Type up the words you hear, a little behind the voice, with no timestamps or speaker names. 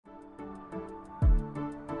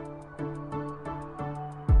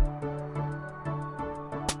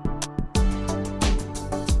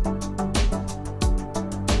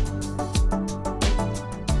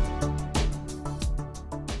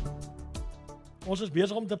Ons is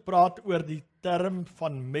besig om te praat oor die term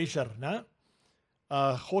van measure, né?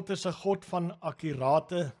 God is 'n God van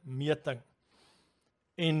akkurate meting.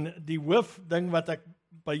 En die hoofding wat ek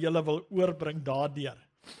by julle wil oorbring daardeur,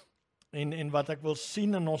 en wat ek wil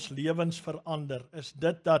sien in ons lewens verander, is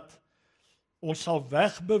dit dat ons sal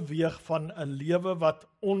wegbeweeg van 'n lewe wat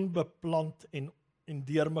onbeplant en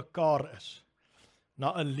deurmekaar is,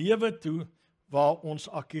 na 'n lewe toe waar ons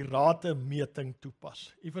akkurate meting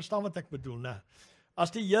toepas. U verstaan wat ek bedoel, né?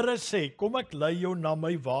 As die Here sê, kom ek lei jou na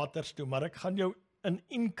my waters toe, maar ek gaan jou in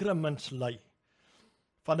increments lei.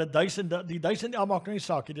 Van die 1000 jaar maak nou nie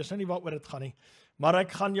saak nie, dis nou nie waaroor dit gaan nie. Maar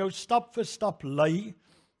ek gaan jou stap vir stap lei,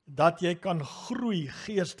 dat jy kan groei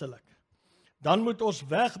geestelik. Dan moet ons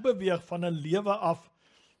wegbeweeg van 'n lewe af,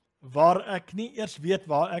 waar ek nie eers weet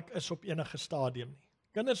waar ek is op enige stadium nie.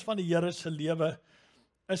 Kinders van die Here se lewe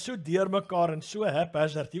is so deurmekaar en so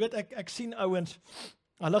haphazard. Jy weet, ek sien ouens,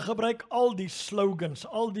 hulle gebruik al die slogans,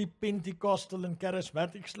 al die Pentecostal en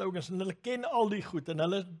charismatic slogans, en hulle ken al die goed, en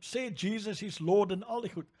hulle sê Jesus is Lord en al die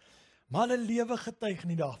goed, maar hulle lewe getuig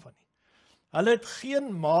nie daarvan nie. Hulle het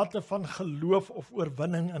geen mate van geloof of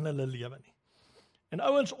oorwinning in hulle lewe nie. En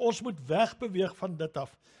ouens, ons moet wegbeweeg van dit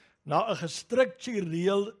af, na 'n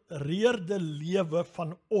gestruktureerde lewe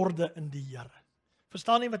van orde in die Here.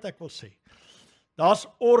 Verstaan nie wat ek wil sê? Daar's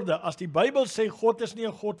orde. As die Bybel sê God is nie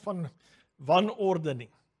 'n God van wanorde nie,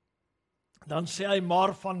 dan sê hy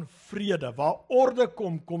maar van vrede. Waar orde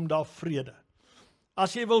kom, kom daar vrede.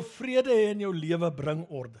 As jy wil vrede hê in jou lewe, bring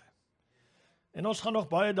orde. En ons gaan nog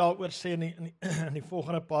baie daaroor sê in die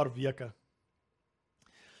volgende paar weke.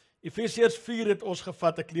 Efesiërs 4 het ons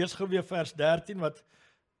gevat. Ek lees gou weer vers 13 wat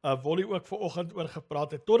Wollie ook vanoggend oor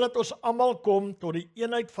gepraat het. Totdat ons almal kom tot die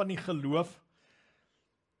eenheid van die geloof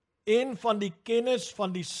en van die kennis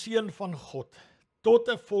van die Seun van God, tot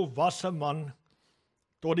 'n volwasse man,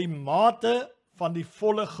 tot die mate van die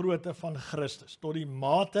volle grootte van Christus, tot die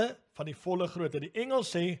mate van die volle grootte. Die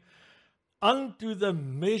Engels sê, unto the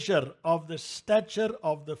measure of the stature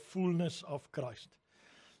of the fullness of Christ.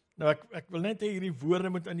 Nou ek wil net hê hierdie woorde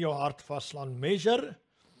moet in jou hart vaslaan. Measure,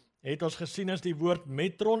 het ons gesien is die woord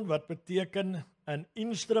metron, wat beteken an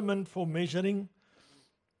instrument for measuring,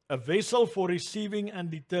 a vessel for receiving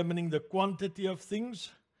and determining the quantity of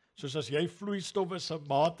things. Soos as jy vloeistowwe se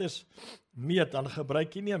bates meet, dan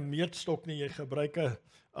gebruik jy nie 'n meetstok nie, jy gebruik 'n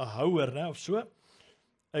houer, né, of so.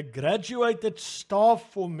 A graduated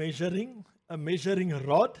staff for measuring, a measuring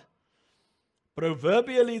rod.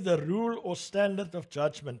 Proverbially the rule or standard of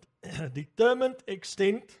judgment. Determined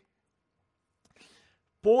extent,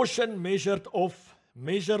 portion measured off,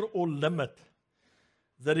 measure or limit.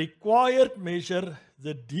 The required measure,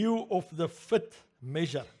 the due of the fit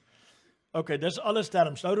measure. Okay, dis alles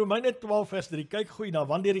terms. Nou Romeine 12 vers 3, kyk goed na,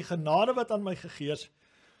 want deur die genade wat aan my gegee is,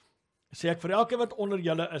 sê ek vir elkeen wat onder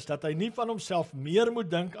julle is, dat hy nie van homself meer moet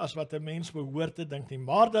dink as wat 'n mens behoort te dink nie,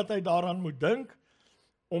 maar dat hy daaraan moet dink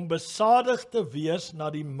om besadig te wees na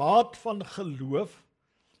die maat van geloof,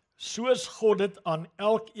 soos God dit aan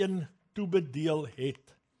elkeen toebedeel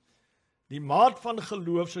het. Die maat van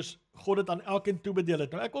geloof, soos God dit aan elkeen toebedeel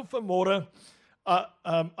het. Nou ek wil vanmôre,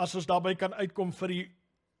 as ons daarby kan uitkom, vir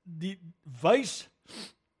die wys,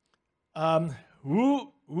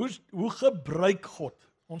 hoe gebruik God?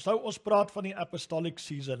 Ons praat van die apostolic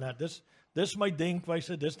season, hè? Dis my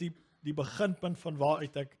denkwyse, dis die beginpunt van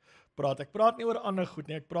waaruit ek praat. Ek praat nie oor ander goed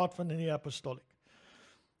nie, ek praat van die apostolic.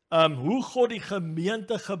 Hoe God die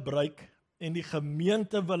gemeente gebruik en die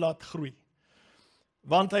gemeente wil laat groei.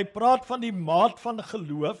 Want hy praat van die maat van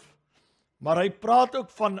geloof, maar hy praat ook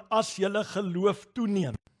van as julle geloof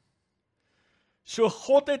toeneem. So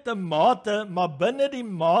God het 'n mate, maar binne die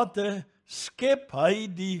mate skep hy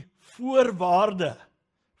die voorwaarde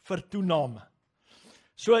vir toename.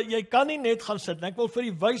 So jy kan nie net gaan sit, en ek wil vir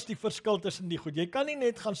u wys die verskil tussen die goed. Jy kan nie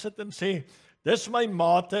net gaan sit en sê, dis my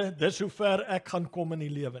mate, dis hoe ver ek gaan kom in die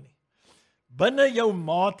lewe nie. Binne jou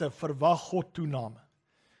mate verwag God toename.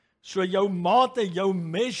 So jou mate, jou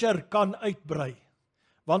measure kan uitbrei.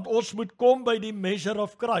 Want ons moet kom by die measure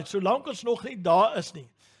of Christ. Solank ons nog nie daar is nie,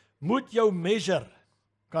 moet jou measure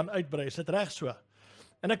kan uitbrei. Is dit reg so?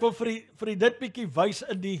 En ek wil vir dit bietjie wys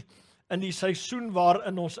in die seisoen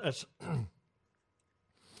waarin ons is.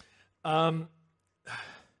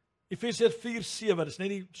 Efesiërs 4:7, dis net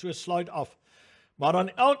nie so 'n slide af. Maar aan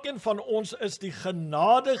elkeen van ons is die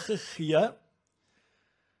genade gegee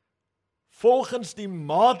volgens die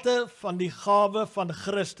mate van die gawe van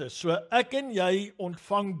Christus. So ek en jy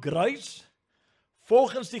ontvang grace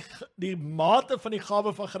volgens die mate van die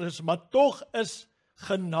gawe van Christus, maar tog is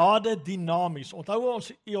genade dinamies. Onthou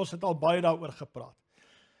ons het al baie daaroor gepraat.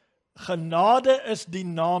 Genade is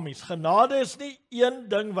dinamies. Genade is nie een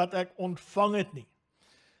ding wat ek ontvang het nie.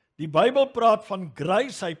 Die Bybel praat van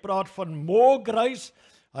grace, hy praat van more grace,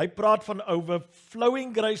 hy praat van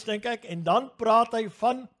overflowing grace, dink ek, en dan praat hy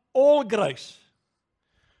van all grace.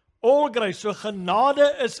 All grace, so genade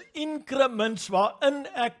is increments waarin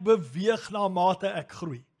ek beweeg na mate ek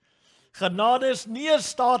groei. Genade is nie 'n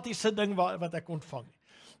statiese ding wat ek ontvang nie.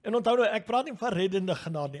 En onthou nou, ek praat nie van reddende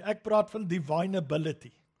genade nie, ek praat van divine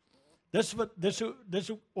ability. Dis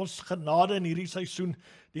hoe ons genade in hierdie seisoen,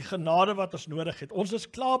 die genade wat ons nodig het. Ons is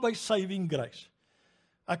klaar by saving grace.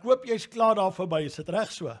 Ek hoop jy's klaar daar verby, is dit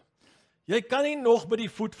reg so? Jy kan nie nog by die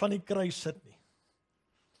voet van die kruis sit nie.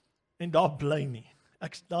 En daar bly nie.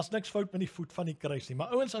 Daar's niks fout met die voet van die kruis nie,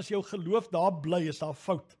 maar ouens, as jou geloof daar bly, is daar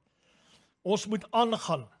fout. Ons moet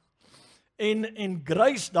aangaan. En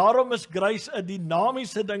grace, daarom is grace 'n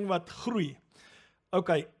dinamiese ding wat groei.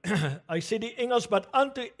 Okay, hy sê die Engels, but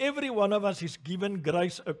unto every one of us is given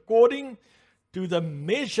grace according to the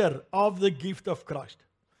measure of the gift of Christ.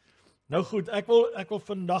 Nou goed, ek wil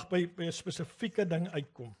vandag by 'n spesifieke ding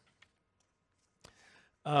uitkom.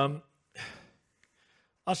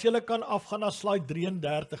 As julle kan afgaan na slide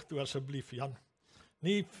 33 toe asseblief, Jan.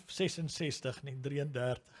 Nie 66 nie,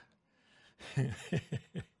 33.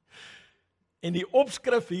 En die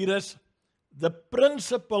opskrif hier is the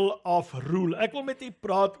principle of rule. Ek wil met u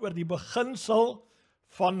praat oor die beginsel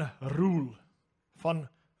van rule.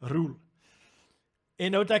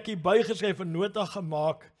 En nou het ek hier bygeskryf 'n nota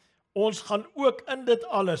gemaak. Ons gaan ook in dit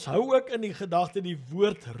alles, hou ook in die gedagte die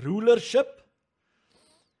woord rulership,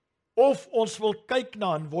 of ons wil kyk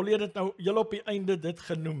na, en wil jy dit nou julle op die einde dit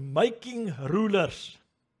genoem, making rulers.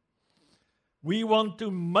 We want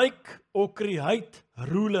to make or create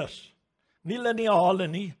rulers. Nie lineale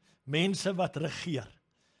nie, mense wat regeer.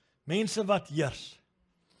 Mense wat heers.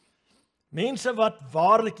 Mense wat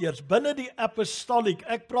waarlik heers, binne die apostolic.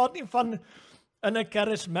 Ek praat nie van in 'n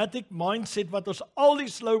charismatic mindset wat ons al die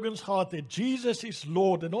slogans gehad het, Jesus is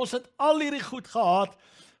Lord, en ons het al hierdie goed gehad,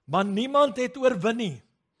 maar niemand het oorwin nie.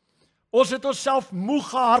 Ons het onsself moeg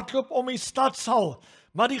gehardloop om die stadsaal,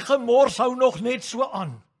 maar die gemors hou nog net so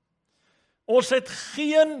aan. Ons het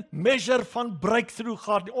geen measure van breakthrough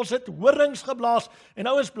gehad nie. Ons het horings geblaas, en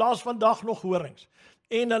ouens blaas vandag nog horings.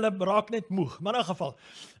 En hulle raak net moeg. Maar in 'n geval,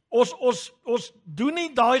 ons doen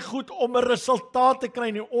nie daai goed om 'n resultaat te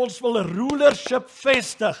kry nie. Ons wil 'n rulership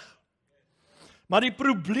vestig. Maar die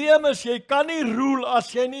probleem is, jy kan nie rule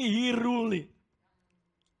as jy nie hier rule nie.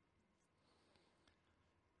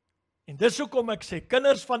 En dis hoekom ek sê,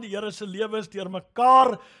 kinders van die Here se lewe is deur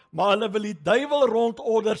mekaar, maar hulle wil die duiwel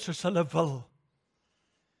rondorder soos hulle wil.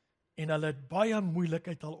 En hulle het baie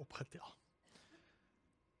moeilikheid al opgetel.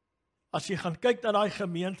 As jy gaan kyk na daai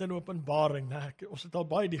gemeente in Openbaring, ons het al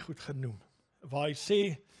baie die goed genoem, waar hy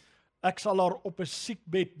sê, ek sal haar op 'n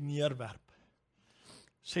siekbed neerwerp,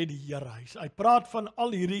 sê die Here. Hy praat van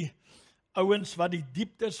al hierdie ouens wat die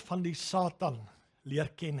dieptes van die Satan leer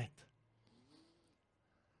ken het.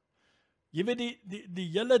 Jy weet die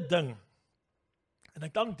hele ding, en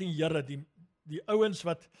ek dank die Here, die ouens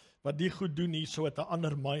wat die goed doen hier, so het 'n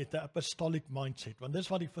ander mind, 'n apostolic mindset, want dis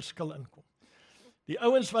waar die verskil inkom. Die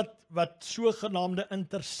ouens wat sogenaamde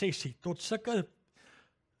intersessie tot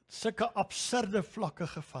sulke absurde vlakke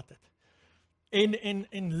gevat het,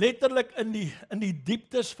 en letterlik in die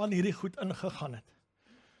dieptes van hierdie goed ingegaan het.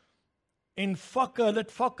 En hulle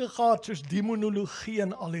het vakke gehad soos demonologie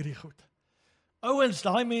en al hierdie goed. Ouens,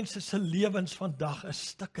 daai mense se lewens vandag is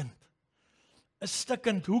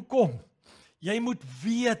stikkend. Hoekom? Jy moet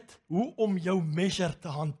weet hoe om jou measure te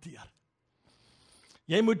hanteer.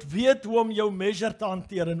 Jy moet weet hoe om jou measure te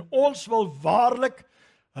hanteer, en ons wil waarlik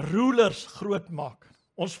rulers groot maak.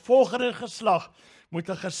 Ons volgende geslag moet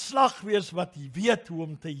 'n geslag wees wat weet hoe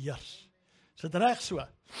om te heers. Is dit reg so?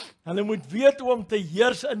 Hulle moet weet hoe om te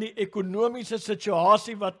heers in die ekonomiese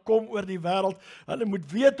situasie wat kom oor die wêreld. Hulle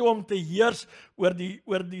moet weet hoe om te heers oor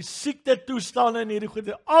die siekte toestande en hierdie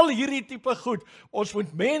goed. Al hierdie tipe goed. Ons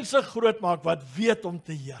moet mense groot maak wat weet om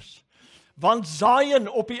te heers. Want Zion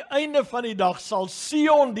op die einde van die dag sal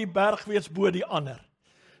Sion die berg wees bo die ander.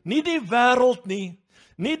 Nie die wêreld nie,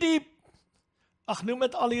 nie die noem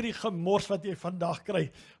dit al hierdie gemors wat jy vandag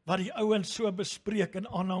kry, wat die ouens so bespreek en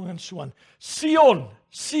aanhang en so aan.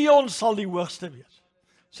 Sion sal die hoogste wees.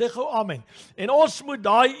 Sê gou amen. En ons moet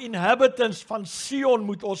daai inhabitants van Sion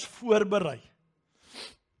moet ons voorberei.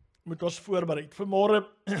 Vanmôre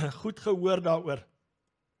goed gehoor daaroor.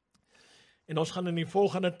 En ons gaan in die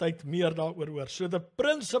volgende tyd meer daaroor hoor. So the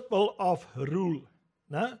principle of rule,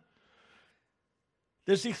 né?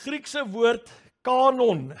 Dis die Griekse woord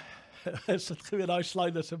kanon. Is dit geweet daai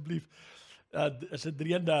slide asseblief? is dit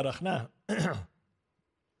 33, né?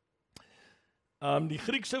 Die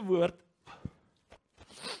Griekse woord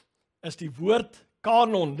is die woord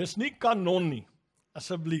kanon, dis nie kanon nie,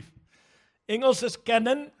 asseblief. Engels is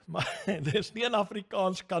canon, maar dis nie in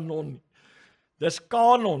Afrikaans kanon nie. Dis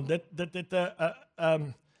kanon, dit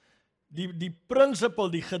die principle,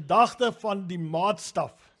 die gedagte van die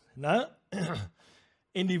maatstaf, né?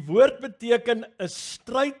 En die woord beteken 'n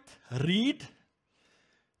straight reed,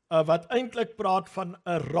 wat eintlik praat van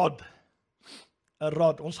 'n rod. 'n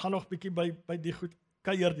Rod. Ons gaan nog bietjie by die goed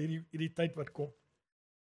kuier hierdie tyd wat kom.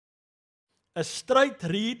 'n Straight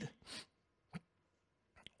reed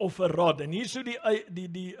of 'n rod. En hier so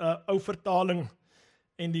die ou vertaling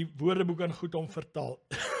en die Woordeboek en goed om vertaal.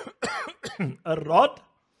 'n Rod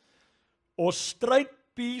or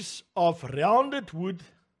straight piece of rounded wood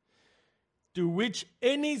to which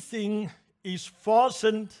anything is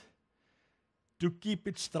fastened to keep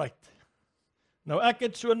it straight. Nou ek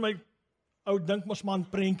het so in my ou dink mos maar aan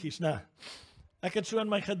prentjies, né? Ek het so in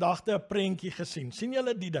my gedagte 'n prentjie gesien. Sien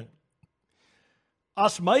julle die ding?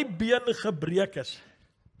 As my been gebreek is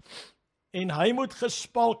en hy moet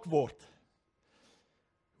gespalk word,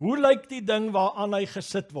 hoe lyk die ding waaraan hy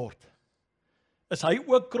gesit word? Is hy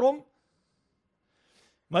ook krom?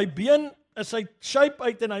 My been is uit shape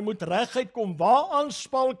uit en hy moet reguit kom. Waaraan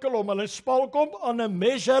spalkel hom? Hulle spalk hom aan 'n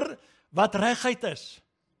measure wat reguit is.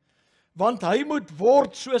 Want hy moet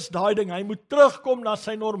word soos daai ding. Hy moet terugkom na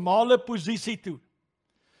sy normale posisie toe.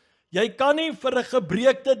 Jy kan nie vir 'n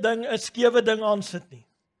gebreekte ding 'n skewe ding aansit nie.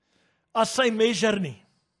 As sy measure nie.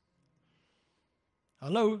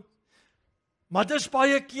 Hallo? Maar dis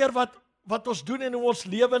baie keer wat ons doen en hoe ons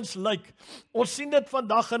lewens lyk. Ons sien dit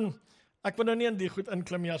vandag in, ek wil nou nie in die goed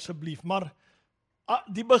inklim nie asseblief, maar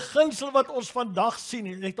die beginsel wat ons vandag sien,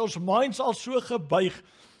 het ons minds al so gebuig,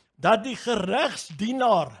 dat die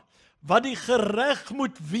geregsdienaar, wat die gereg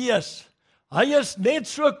moet wees, hy is net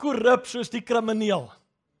so korrup soos die krimineel.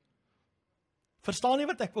 Verstaan nie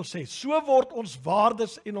wat ek wil sê? So word ons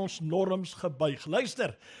waardes en ons norms gebuig.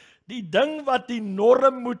 Luister, die ding wat die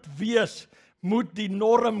norm moet wees, moet die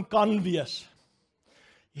norm kan wees.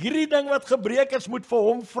 Hierdie ding wat gebreek is, moet vir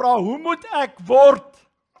hom vra, hoe moet ek word?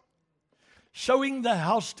 Showing the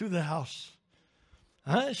house to the house.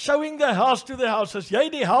 Showing the house to the house. As jy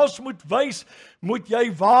die huis moet wys, moet jy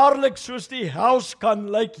waarlik soos die huis kan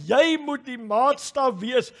lyk. Jy moet die maatstaf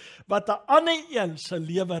wees wat 'n ander een se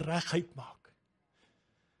lewe reguit maak.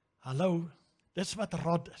 Hallo, dis wat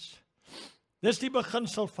rod is. Dis die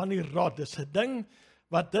beginsel van die rod. Dis 'n ding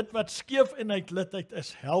wat dit wat skeef en uitlitheid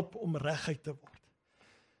is, help om reguit te word.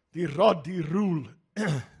 Die rod, die rule,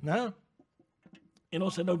 né? En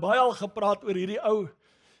ons het nou baie al gepraat oor hierdie ou.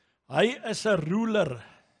 Hy is 'n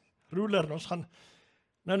ruler. Ons gaan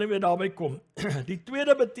nou net weer daarby kom. Die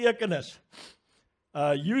tweede betekenis,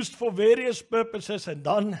 used for various purposes, en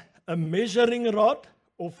dan 'n measuring rod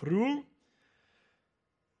of rule.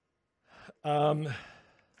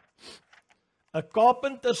 A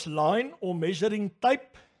carpenter's line or measuring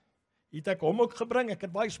tape. Het ek hom ook gebring, ek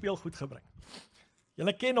het baie speelgoed gebring.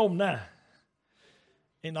 Julle ken hom, né?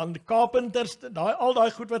 En dan die carpenters, al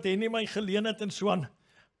daai goed wat Henny my geleen het en so aan.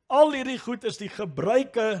 Al hierdie goed is die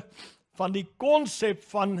gebruike van die konsep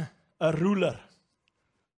van 'n ruler.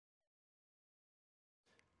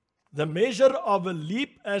 The measure of a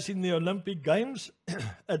leap as in the Olympic Games,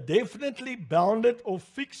 a definitely bounded or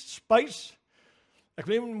fixed space. Ek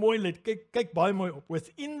wil net mooi let, kyk baie mooi op.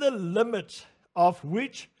 Within the limits of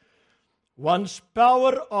which one's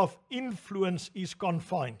power of influence is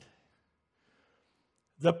confined.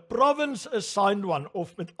 The province assigned one,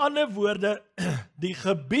 of met ander woorde, die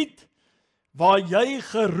gebied waar jy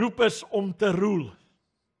geroep is om te roel.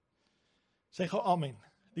 Sê gou amen.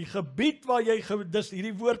 Die gebied waar jy, dis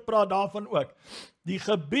hierdie woord praat daarvan ook. Die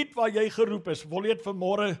gebied waar jy geroep is, wil jy het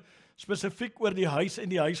vanmôre spesifiek oor die huis en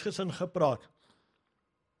die huisgesin gepraat.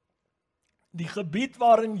 Die gebied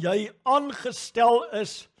waarin jy aangestel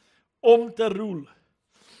is om te roel.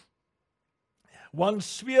 One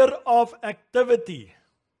sphere of activity.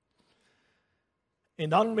 En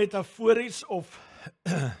dan metafories of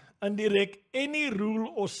indirect, any rule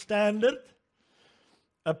or standard,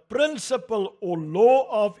 a principle or law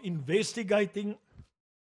of investigating,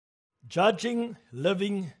 judging,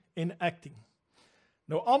 living and acting.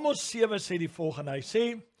 Nou Amos 7 sê die volgende, hy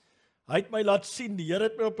sê, hy het my laat sien, die Here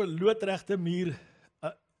het my op 'n loodregte muur,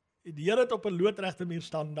 die Here het op 'n loodregte muur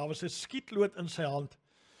staan, daar was 'n skietlood in sy hand.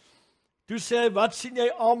 Toe sê hy, wat sien jy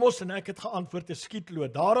Amos? En ek het geantwoord, 'n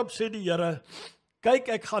skietlood. Daarop sê die Here, kyk,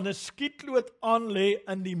 ek gaan 'n skietlood aanlê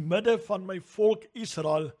in die midde van my volk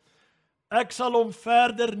Israel, ek sal hom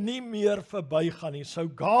verder nie meer verbygaan nie. So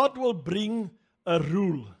God will bring a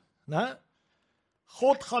rule, né?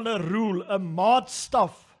 God gaan 'n rule, 'n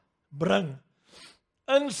maatstaf bring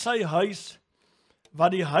in sy huis,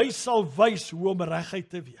 wat die huis sal wys hoe om regheid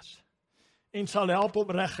te wees, en sal help om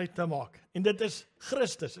regheid te maak. En dit is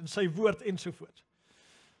Christus en sy woord ensovoorts.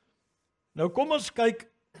 Nou kom ons kyk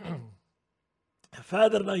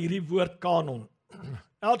verder na hierdie woord kanon.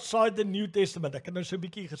 Outside the New Testament, ek het nou so 'n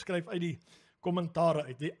bietjie geskryf uit die kommentare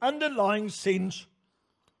uit. The underlying sense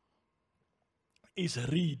is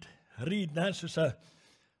reed. Reed, né, soos 'n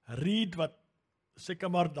reed wat seker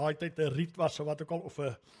maar daai tyd 'n riet was of wat ook al, of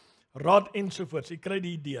 'n rod ensovoorts. Jy kry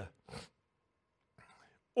die idee.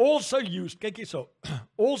 Also used, kyk hierso.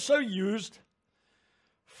 Also used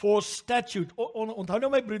for statute. Onthou nou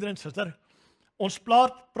my broeder en suster, ons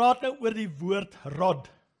praat nou oor die woord rod.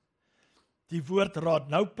 Die woord rod.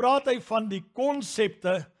 Nou praat hy van die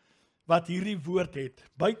konsepte wat hierdie woord het,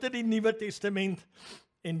 buite die Nuwe Testament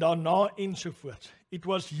en daarna ensovoorts. It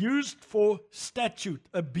was used for statute,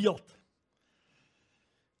 'n beeld.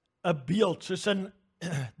 'n beeld, soos 'n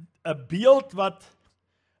beeld wat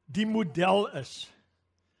die model is,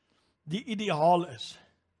 die ideaal is,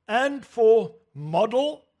 and for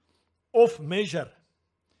model of measure.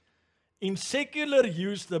 In secular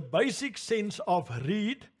use, the basic sense of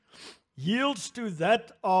reed yields to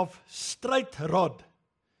that of straight rod.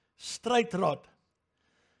 Straight rod.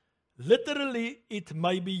 Literally, it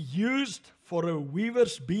may be used for a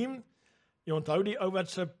weaver's beam. Jy onthou die ou wat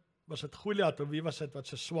se, was dit Goliat of wie was dit wat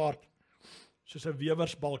se swaard soos 'n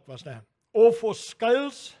wewersbalk was, né? Or for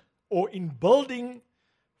scales, or in building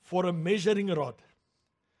for a measuring rod.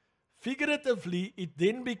 Figuratively, it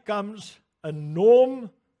then becomes a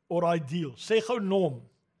norm or ideal. Sê gou norm.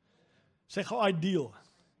 Sê gou ideal.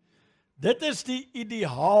 Dit is die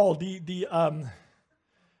ideaal,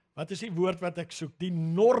 wat is die woord wat ek soek? Die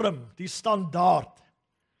norm, die standaard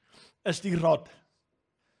is die rod.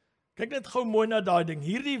 Kyk net gou mooi na daai ding.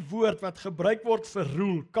 Hierdie woord wat gebruik word vir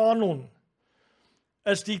rule, kanon,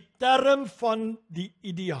 is die term van die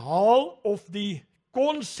ideaal of die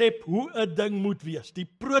konsep hoe 'n ding moet wees, die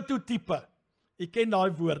prototipe. Jy ken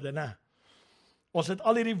daai woorde, né? Ons het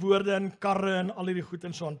al hierdie woorde in karre en al hierdie goed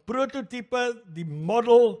en so aan. Prototipe, die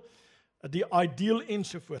model, die ideal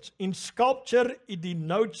ensovoorts. In sculpture, it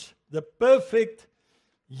denotes the perfect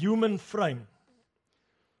human frame.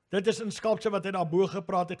 Dit is in sculpture wat hy daarbo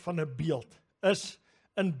gepraat het van 'n beeld. Is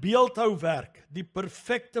in beeldhouwerk die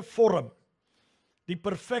perfekte vorm. Die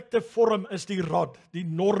perfekte vorm is die rod, die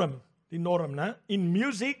norm, né? In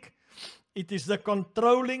music, it is the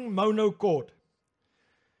controlling monochord.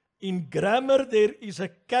 In grammar, there is a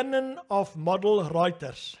canon of model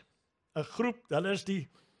writers. 'n groep, hulle is die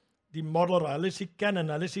model, hulle is die canon,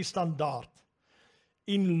 hulle is die standaard.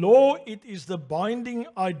 In law, it is the binding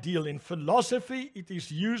ideal. In philosophy, it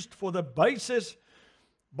is used for the basis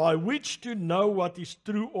by which to know what is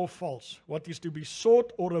true or false, what is to be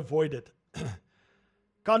sought or avoided.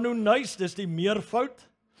 Kanonys, dis die meervoud,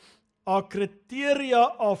 are criteria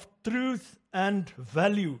of truth and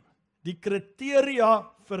value. Die kriteria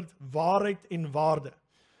vir waarheid en waarde.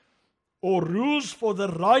 Or rules for the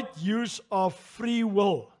right use of free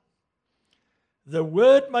will. The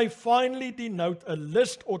word may finally denote a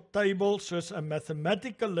list or table, soos a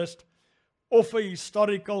mathematical list of a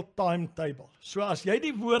historical timetable. So as jy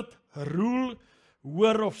die woord rule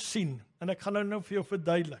hoor of sien, en ek gaan nou vir jou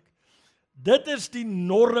verduidelik, dit is die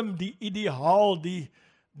norm, die ideaal, die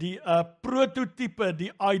prototipe,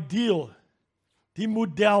 die ideal, die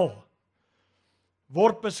model,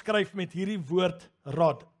 word beskryf met hierdie woord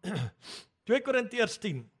rod. 2 Korintiërs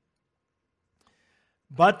 10.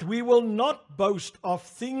 But we will not boast of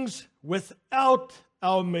things without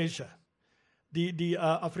our measure. Die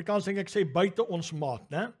Afrikaans dink ek sê buite ons maat,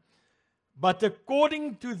 né? But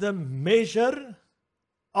according to the measure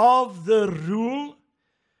of the rule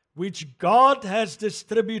which God has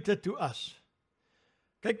distributed to us.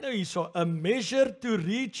 Kyk nou hierso, a measure to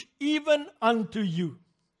reach even unto you.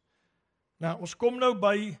 Nou, ons kom nou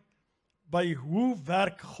by hoe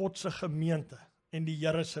werk God se gemeente en die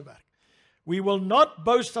Here se werk. We will not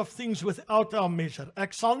boast of things without our measure.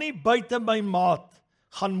 Ek sal nie buite my maat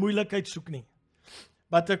gaan moeilikheid soek nie.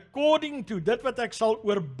 But according to dit wat ek sal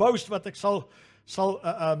oor boast, wat ek sal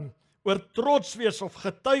oor trots wees of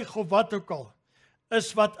getuig of wat ook al,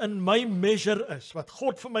 is wat in my measure is, wat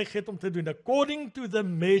God vir my gee om te doen. According to the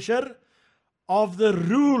measure of the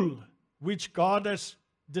rule which God has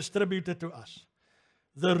distributed to us.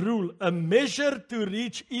 The rule, a measure to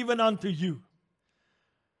reach even unto you.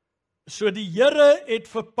 So die Here het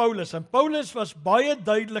vir Paulus, en Paulus was baie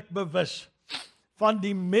duidelik bewus van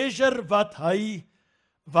die measure wat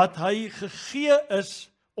hy gegee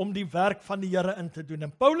is om die werk van die Here in te doen.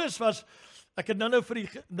 En Paulus was, ek het nou vir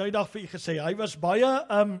die dag vir u gesê, hy was baie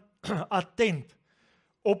attent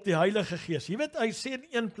op die Heilige Gees. Jy weet, hy sê in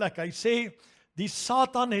een plek, hy sê, die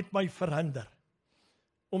Satan het my verhinder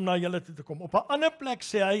om na julle toe te kom. Op 'n ander plek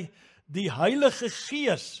sê hy, die Heilige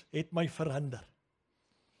Gees het my verhinder.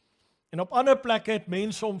 En op ander plekke het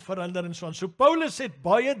mense om verhinder en so aan. So Paulus het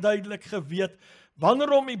baie duidelik geweet,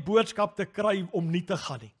 wanneer om die boodskap te kry om nie te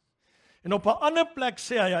gaan nie. En op 'n ander plek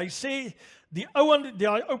sê hy sê, die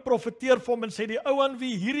ou profeteer vir hom en sê, die ou aan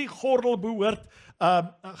wie hierdie gordel behoort,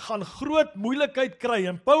 gaan groot moeilikheid kry.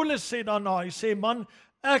 En Paulus sê daarna, hy sê, man,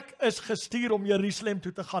 ek is gestuur om Jerusalem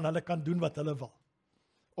toe te gaan, hulle kan doen wat hulle wil.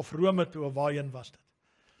 Of Rome toe, of waarheen was dit.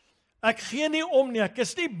 Ek gee nie om nie, ek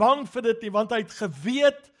is nie bang vir dit nie, want hy het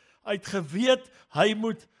geweet, hy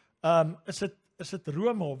moet, is dit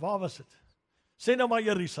Rome, of waar was dit? Sê nou maar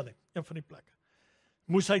Jerusalem, een van die plekke.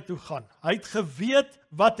 Moes hy toe gaan. Hy het geweet,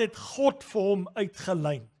 wat het God vir hom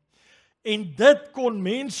uitgelyn. En dit kon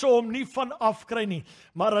mense hom nie van afkry nie.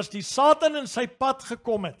 Maar as die Satan in sy pad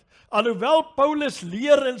gekom het, alhoewel Paulus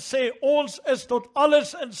leer en sê, ons is tot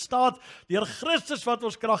alles in staat, deur Christus wat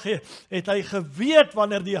ons krag gee, het hy geweet,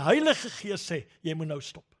 wanneer die Heilige Gees sê, jy moet nou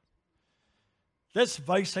stop. Dis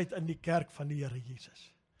wysheid in die kerk van die Here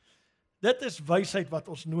Jesus. Dit is wysheid wat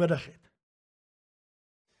ons nodig het.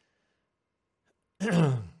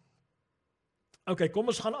 Okay, kom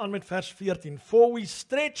ons gaan aan met vers 14. For we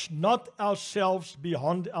stretch not ourselves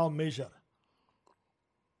beyond our measure.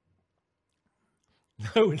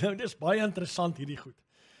 Nou, dis baie interessant hierdie goed.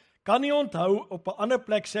 Kan jy onthou, op 'n ander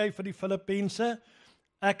plek sê hy vir die Filippense,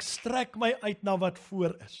 ek strek my uit na wat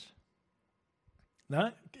voor is.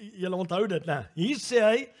 Nou, julle onthou dit, né? Hier sê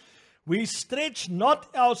hy, we stretch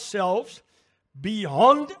not ourselves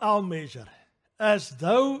beyond our measure, as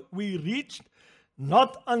though we reached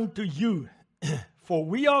not unto you, for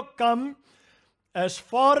we are come as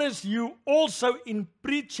far as you also in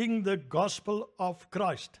preaching the gospel of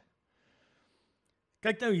Christ.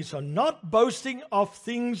 Kyk nou hierso, not boasting of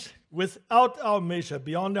things without our measure,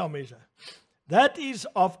 beyond our measure. That is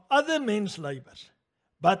of other men's labors,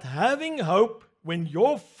 but having hope when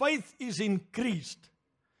your faith is increased.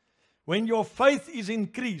 When your faith is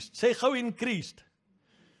increased, sê gou increased.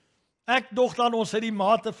 Ek dog dan ons het die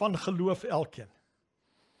mate van geloof elkeen.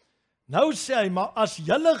 Nou sê hy, maar as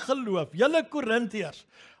julle geloof, julle Korintiërs,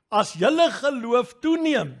 as julle geloof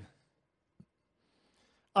toeneem,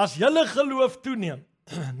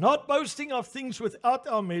 not boasting of things without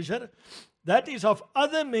our measure, that is of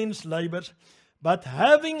other men's labors, but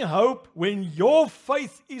having hope when your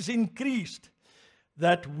faith is increased,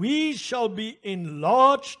 that we shall be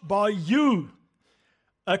enlarged by you,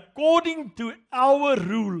 according to our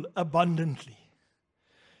rule abundantly.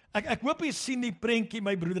 Ek hoop jy sien die prentjie,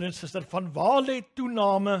 my broeder en suster, van waar lê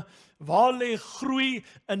toename, waar lê groei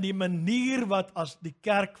in die manier wat as die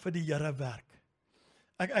kerk vir die Here werk.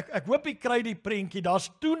 Ek hoop jy kry die prentjie, daar's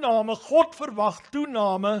toename, God verwag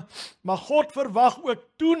toename, maar God verwag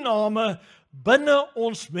ook toename binne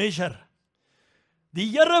ons measure.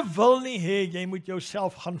 Die Here wil nie hê jy moet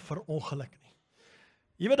jouself gaan verongeluk nie.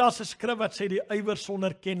 Jy weet, daar's 'n skrif wat sê die ywer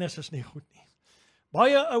sonder kennis is nie goed nie.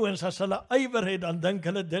 Baie ouens, as hulle ywer het, dan dink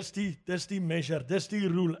hulle, dis die measure, dis die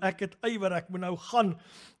rule, ek het ywer, ek moet nou gaan,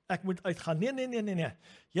 ek moet uitgaan. Nee.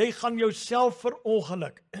 Jy gaan jouself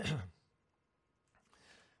verongeluk.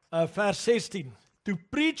 Vers 16, to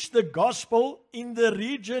preach the gospel in the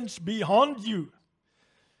regions beyond you,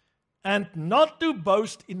 and not to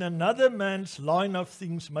boast in another man's line of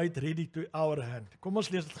things made ready to our hand. Kom ons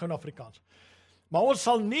lees dit gou in Afrikaans. Maar ons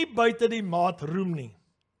sal nie buite die maat roem nie,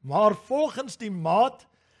 maar volgens die maat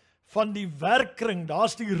van die werkkring,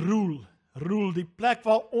 daar's die rule, die plek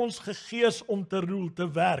waar ons gegee is om te rule, te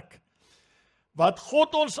werk, wat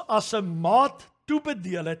God ons as 'n maat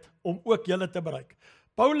toebedeel het, om ook julle te bereik.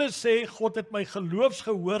 Paulus sê, God het my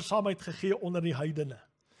geloofsgehoorsaamheid gegee onder die heidene.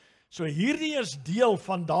 So hierdie is deel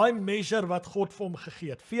van daai measure wat God vir hom gegee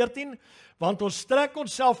het. 14, want ons strek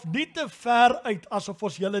onsself nie te ver uit, asof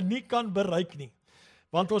ons julle nie kan bereik nie.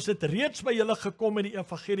 Want ons het reeds by julle gekom in die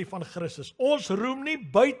evangelie van Christus. Ons roem nie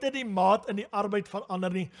buite die maat in die arbeid van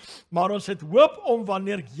ander nie, maar ons het hoop om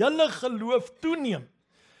wanneer julle geloof toeneem,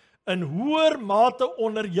 in hoër mate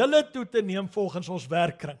onder julle toe te neem volgens ons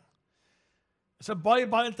werkkring. Dit is 'n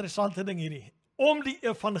baie interessante ding hierdie. Om die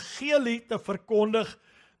evangelie te verkondig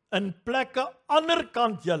in plekke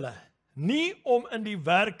anderkant julle, nie om in die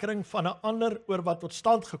werkkring van 'n ander oor wat tot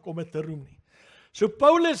stand gekom het te roem nie. So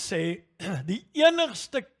Paulus sê, die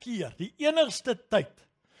enigste keer, die enigste tyd,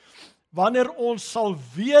 wanneer ons sal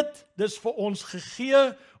weet, dis vir ons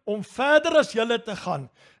gegee, om verder as julle te gaan,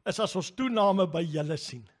 is as ons toename by julle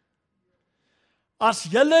sien. As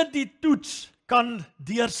julle die toets kan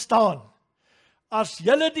deurstaan, as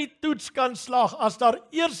julle die toets kan slaag, as daar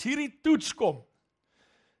eers hierdie toets kom,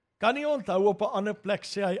 kan jy onthou op 'n ander plek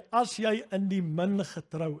sê hy, as jy in die min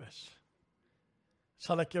getrou is,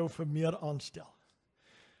 sal ek jou vir meer aanstel.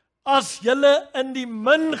 As julle in die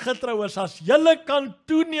min getrou is, as julle kan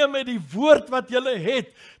toeneem met die woord wat julle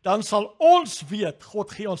het, dan sal ons weet,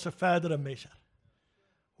 God gee ons 'n verdere measure.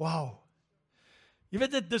 Wow. Jy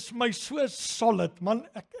weet dit, dis my so solid, man,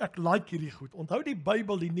 ek like hierdie goed. Onthou die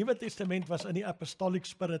Bybel, die Nuwe Testament was in die apostolic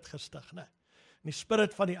spirit gestig, né? In die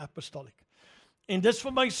spirit van die apostolic. En dis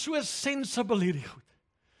vir my so sensible hierdie goed.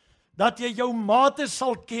 Dat jy jou mate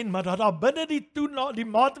sal ken, maar dat daar binne die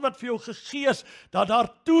mate wat vir jou gegee is, dat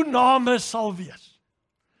daar toename sal wees.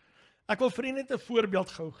 Ek wil vir julle net 'n voorbeeld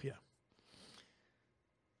gou gee.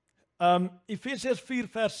 Efesiërs 4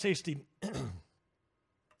 vers 16,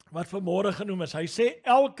 wat vanmôre genoem is, hy sê,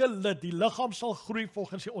 elke lid, die liggaam sal groei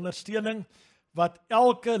volgens die ondersteuning, wat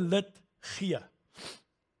elke lid gee.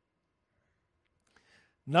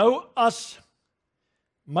 Nou, as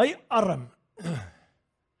my arm,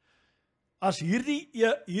 as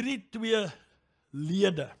hierdie twee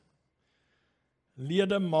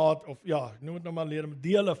ledemaat, of ja, noem het nou maar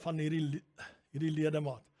dele van hierdie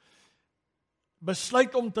ledemaat,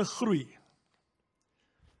 besluit om te groei,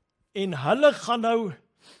 en hulle gaan nou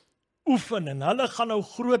oefen, en hulle gaan nou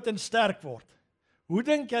groot en sterk word. Hoe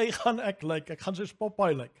dink jy gaan ek lyk? Ek gaan soos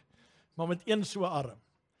Popeye lyk, maar met een so arm.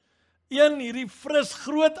 Een hierdie fris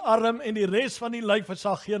groot arm, en die res van die lyf is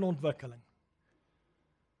daar geen ontwikkeling.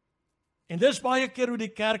 En dis baie keer hoe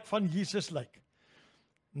die kerk van Jesus lyk.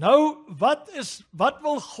 Nou, wat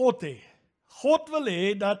wil God hê? God wil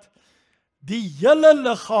hê dat die hele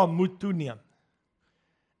liggaam moet toeneem.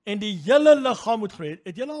 En die hele liggaam moet groei.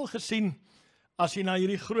 Het julle al gesien, as jy na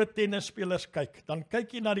hierdie groot tennisspelers kyk, dan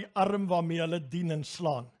kyk jy na die arm waarmee hulle dien en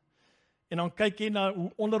slaan. En dan kyk jy na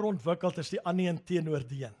hoe onderontwikkeld is die ander een teenoor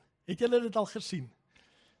die een. Het julle dit al gesien?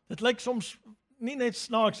 Dit lyk soms nie net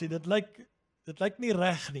snaaks nie, dit lyk nie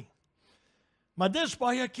reg nie. Maar dis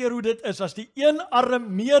baie keer hoe dit is, as die een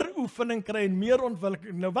arm meer oefening kry en meer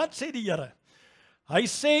ontwikkeling. Nou wat sê die Here? Hy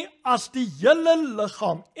sê, as die hele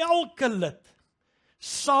liggaam, elke lid,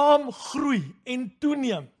 saam groei en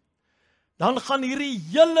toeneem, dan gaan hierdie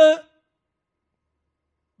hele,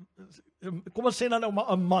 kom ons sê nou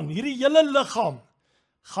maar 'n man, hierdie hele liggaam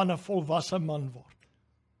gaan 'n volwasse man word.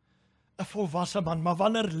 'n Volwasse man, maar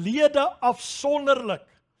wanneer lede afsonderlik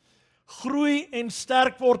groei en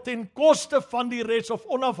sterk word ten koste van die res, of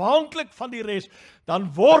onafhanklik van die res,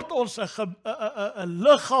 dan word ons 'n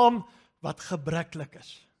liggaam wat gebreklik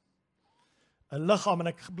is. 'n Liggaam, en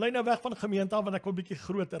ek bly nou weg van gemeente af, want ek wil 'n bietjie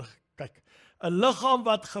groter kyk. 'n Liggaam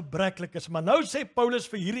wat gebreklik is, maar nou sê Paulus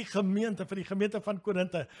vir hierdie gemeente, vir die gemeente van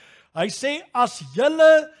Korinte, hy sê, as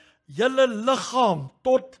julle liggaam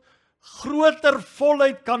tot groter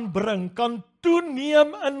volheid kan bring, kan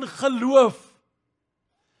toeneem in geloof,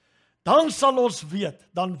 dan sal ons weet,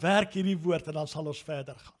 dan werk hierdie woord en dan sal ons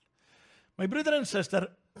verder gaan. My broeder en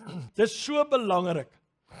suster, dit is so belangrik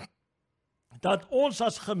dat ons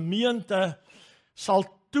as gemeente sal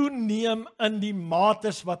toeneem in die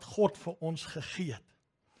mates wat God vir ons gegee het.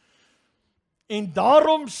 En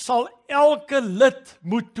daarom sal elke lid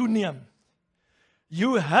moet toeneem.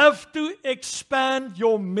 You have to expand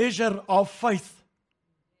your measure of faith.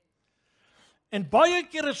 En baie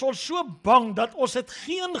keer is ons so bang dat ons het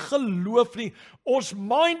geen geloof nie. Ons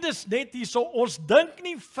mind is net hierso, ons dink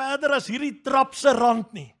nie verder as hierdie trap se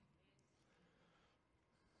rand nie.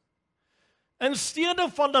 In steede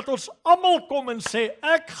van dat ons almal kom en sê,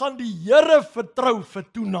 ek gaan die Here vertrou vir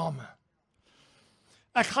toename.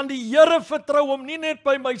 Ek gaan die Here vertrou om nie net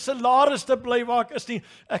by my salaris te bly waar ek is nie.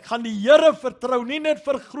 Ek gaan die Here vertrou nie net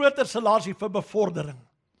vir groter salaris, vir bevordering.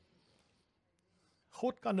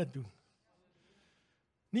 God kan dit doen.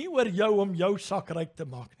 Nie oor jou om jou sak ryk te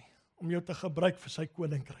maak nie, om jou te gebruik vir sy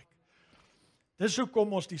koninkryk. Dis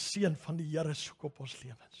hoekom ons die seën van die Here soek op ons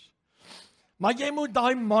lewens. Maar jy moet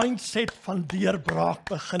daai mindset van deurbraak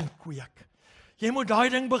begin kweek. Jy moet daai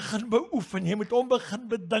ding begin beoefen, jy moet hom begin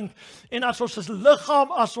bedink. En as ons as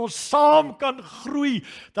liggaam, as ons saam kan groei,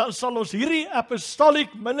 dan sal ons hierdie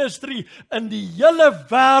apostolic ministry in die hele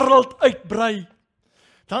wêreld uitbrei.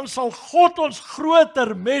 Dan sal God ons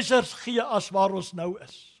groter measures gee as waar ons nou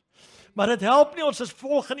is. Maar dit help nie, ons is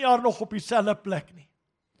volgende jaar nog op dieselfde plek nie.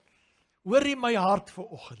 Hoor jy my hart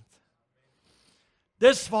vanoggend?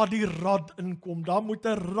 Dis waar die rad inkom, daar moet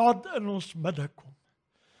 'n rad in ons midde kom.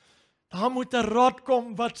 Daar moet 'n rod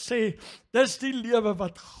kom wat sê, dis die lewe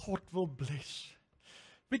wat God wil bless.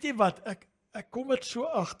 Weet jy wat, ek kom dit so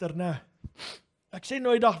agter, né? Ek sê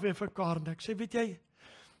nooit dag weer vir Karen, ek sê, weet jy,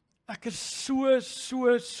 ek is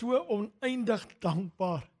so oneindig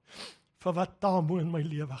dankbaar vir wat Tamo in my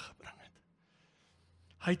lewe gebring het.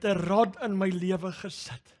 Hy het 'n rod in my lewe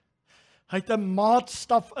gesit. Hy het 'n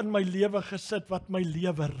maatstaf in my lewe gesit wat my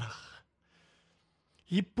lewe rig.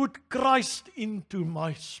 He put Christ into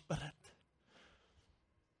my spirit.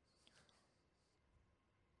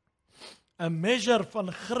 'n measure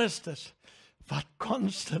van Christus wat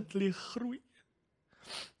constantly groei.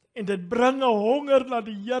 En dit bring 'n honger na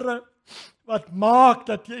die Here wat maak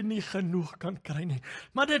dat jy nie genoeg kan kry nie.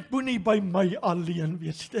 Maar dit moet nie by my alleen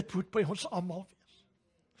wees, dit moet by ons almal wees.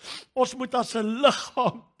 Ons moet as 'n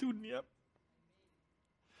liggaam toeneem.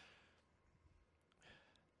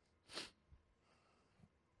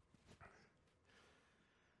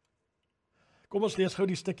 Kom ons lees gou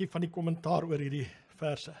die stukkie van die kommentaar oor hierdie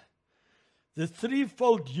verse. The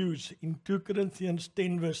threefold use in 2 Corinthians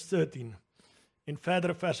 10 verse 13 en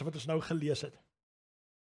verdere verse wat ons nou gelees het.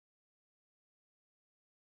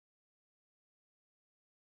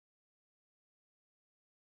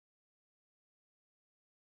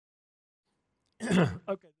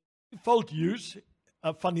 Okay, threefold use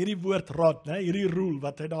van hierdie woord rod, né, hierdie rule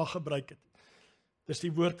wat hy daar gebruik het. Dis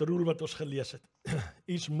die woord rule wat ons gelees het.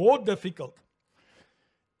 Is more difficult.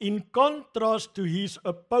 In contrast to his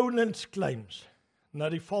opponent's claims, na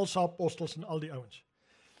die valse apostels en al die ouens.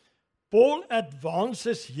 Paul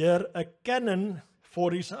advances here a canon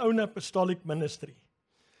for his own apostolic ministry.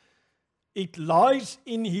 It lies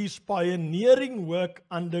in his pioneering work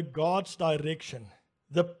under God's direction.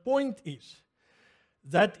 The point is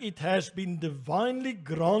that it has been divinely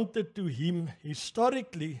granted to him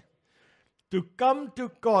historically to come to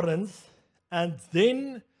Corinth and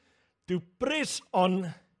then to press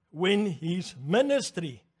on when his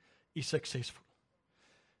ministry is successful.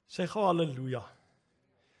 Sê gou halleluja.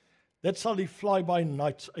 Dit sal die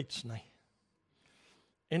fly-by-nights uitsny.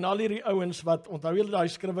 En al hierdie ouens wat, onthou julle daai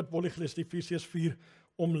skrif wat Wollie gelees, Efesiërs 4,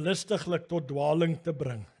 om listiglik tot dwaling te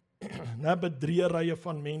bring. Na bedreerye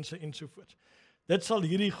van mense ensovoorts. Dit sal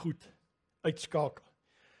hierdie goed uitskakel.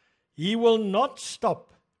 He will not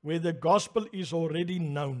stop where the gospel is already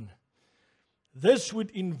known. This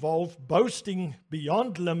would involve boasting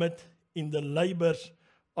beyond limit in the labors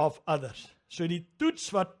of others. So die toets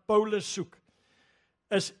wat Paulus soek,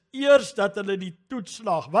 is eers dat hulle die toets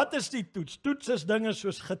slaag. Wat is die toets? Toets is dinge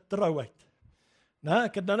soos getrouheid. Nou,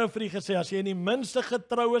 ek het nou vir u gesê, as jy in die minste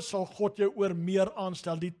getrou is, sal God jou oor meer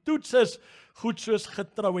aanstel. Die toets is goed soos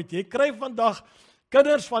getrouheid. Jy kry vandag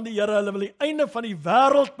kinders van die Here, hulle wil die einde van die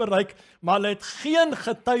wêreld bereik, maar hulle het geen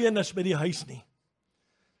getuienis by die huis nie.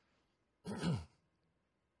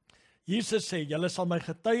 Jesus sê, julle sal my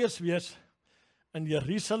getuies wees in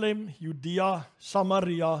Jerusalem, Judea,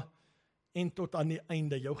 Samaria en tot aan die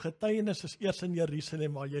einde. Jou getuienis is eers in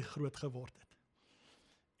Jerusalem waar jy groot geword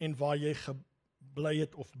het en waar jy gebly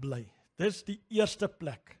het of bly. Dis die eerste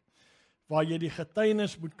plek waar jy die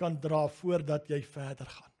getuienis moet kan dra voordat jy verder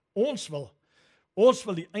gaan. Ons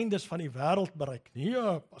wil die eindes van die wêreld bereik.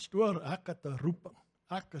 Nee, pastoor, ek het 'n roeping.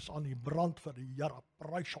 Ek is aan die brand vir die Here,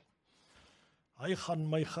 prys hom. Hy gaan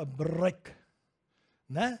my gebruik,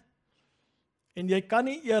 né? En jy kan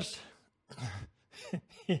nie eers,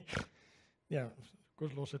 ja, kom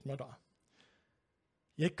los dit maar daar.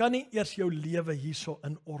 Jy kan nie eers jou lewe hierso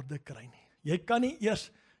in orde kry nie. Jy kan nie eers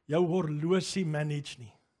jou horlosie manage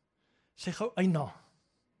nie. Sê gou eina.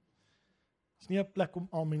 Dis nie 'n plek om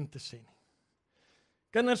amen te sê nie.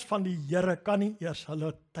 Kinders van die Here kan nie eers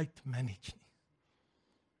hulle tyd manage nie.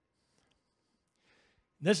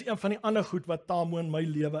 Dis een van die ander goed wat Tamo in my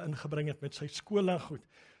lewe ingebring het met sy skool en goed.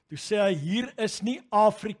 Toe sê hy, hier is nie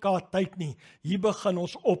Afrika tyd nie, hier begin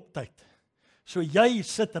ons op tyd. So jy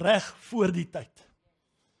sit reg voor die tyd.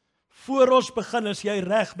 Voor ons begin is jy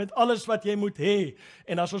reg met alles wat jy moet hê.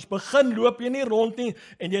 En as ons begin, loop jy nie rond nie,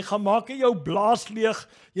 en jy gaan maak jou blaas leeg,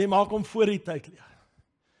 jy maak hom voor die tyd leeg.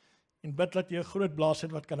 En bid dat jy 'n groot blaas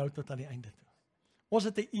het wat kan hou tot aan die einde toe. Ons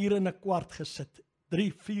het 1 uur en 'n kwart gesit,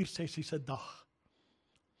 3-4 sessies 'n dag.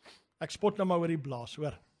 Ek spot nou maar oor die blaas,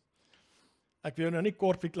 hoor. Ek wil jou nou nie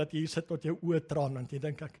kortwiek laat jy hier sit tot jou oë traan, want jy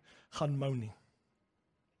dink ek gaan mou nie.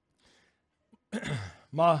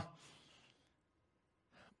 Maar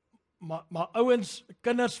ouens,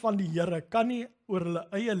 kinders van die Here, kan nie oor hulle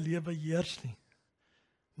eie lewe heers nie,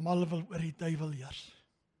 maar hulle wil oor die duiwel heers.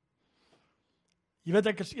 Jy weet,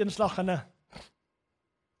 ek is eenslag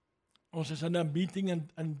ons is in 'n meeting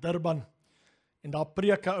in Durban, en daar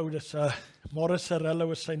preek 'n ou, dis Morris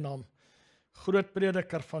Serello is sy naam, groot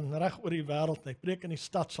prediker van reg oor die wêreld. Hy preek in die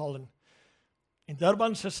stadsaal en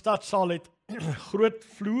Durban se stadsaal het groot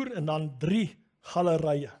vloer en dan 3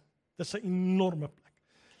 galerye. Dis 'n enorme plek.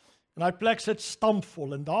 En daai plek sit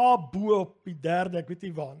stampvol en daar bo op die 3de, ek weet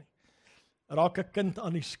nie waar nie, raak 'n kind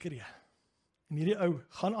aan die skree. En hierdie ou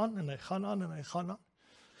gaan aan en hy gaan aan en hy gaan aan.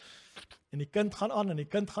 En die kind gaan aan en die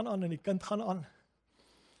kind gaan aan en die kind gaan aan.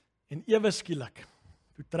 En ewe skielik,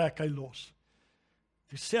 toe trek hy los.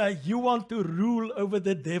 Toe sê hy, you want to rule over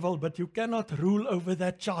the devil, but you cannot rule over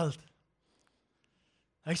that child.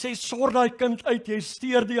 Hy sê, sort daai kind uit, jy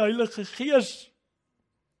steur die Heilige Gees.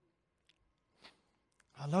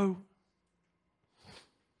 Hallo.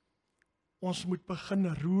 Ons moet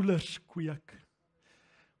begin rulers kweek.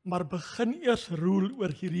 Maar begin eers rule oor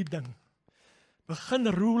hierdie ding. Begin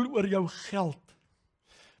rule oor jou geld.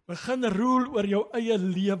 Begin rule oor jou eie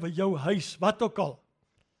lewe, jou huis, wat ook al.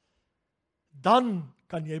 Dan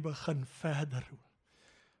kan jy begin verder rule.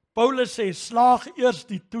 Paulus sê, slaag eers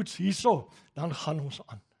die toets hierso, dan gaan ons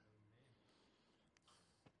aan.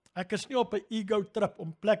 Ek is nie op 'n ego trip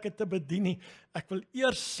om plekke te bedien nie. Ek wil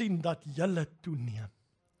eers sien dat julle toeneem.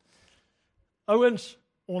 Ouens,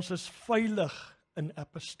 ons is veilig in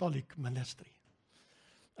apostolic ministry.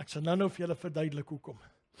 Ek sal nou vir julle verduidelik hoekom.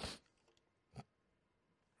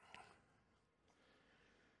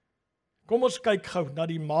 Kom ons kyk gou na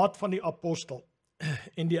die maat van die apostel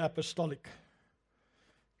en die apostolic.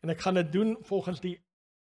 En ek gaan dit doen volgens die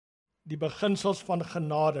beginsels van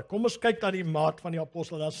genade. Kom ons kyk na die maat van die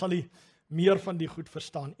apostel, dan sal jy meer van die goed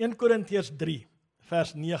verstaan. 1 Korintiërs 3,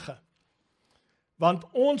 vers 9. Want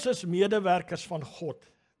ons is medewerkers van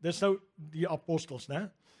God. Dis nou die apostels,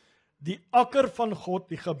 né? Die akker van God,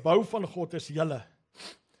 die gebou van God is julle.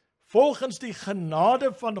 Volgens die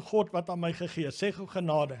genade van God wat aan my gegee is. Sê gou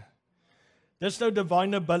genade. Dis nou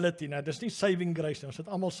divine ability, né? Dis nie saving grace nie, ons het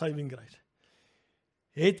almal saving grace.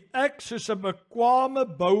 Het ek soos 'n bekwame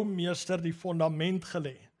boumeester die fondament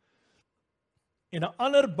gelê en 'n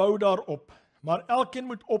ander bou daarop, maar elkeen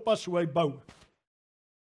moet oppas hoe hy bou.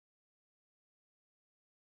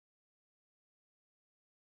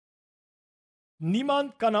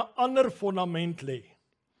 Niemand kan 'n ander fondament lê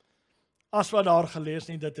as wat daar gelees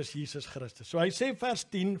nie, dit is Jesus Christus. So hy sê vers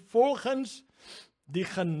 10, volgens die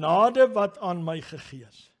genade wat aan my gegee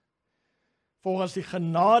is. Volgens die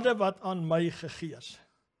genade wat aan my gegee is.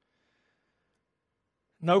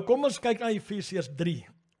 Nou kom ons kyk na Efesiërs 3.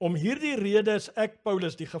 Om hierdie rede is ek,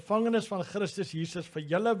 Paulus, die gevangenes van Christus Jesus vir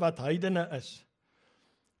julle wat heidene is.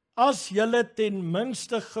 As julle ten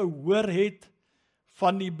minste gehoor het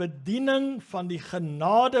van die bediening van die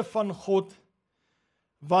genade van God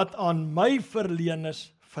wat aan my verleen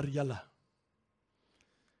is vir julle.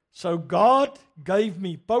 So God gave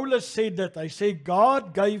me, Paulus sê dit, hy sê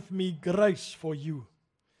God gave me grace for you.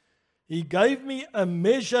 He gave me a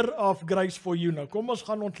measure of grace for you. Nou kom ons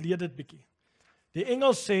gaan ontleed dit bietjie. Die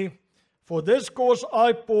Engels sê, for this cause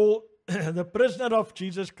I, Paul, the prisoner of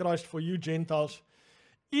Jesus Christ for you Gentiles,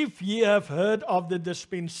 if ye have heard of the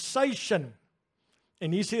dispensation,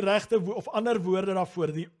 en hier is die regte of ander woorde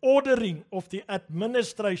daarvoor, the ordering of the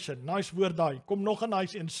administration, nice woord daai, kom nog 'n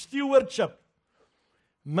nice een, stewardship,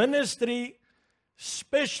 ministry,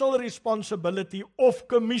 special responsibility of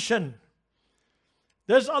commission.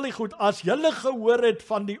 Dis al die goed, as julle gehoor het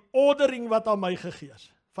van die ordering wat aan my gegee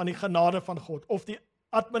is, van die genade van God, of die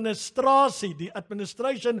administrasie, die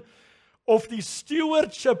administration of the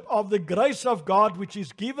stewardship of the grace of God which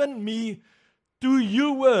is given me to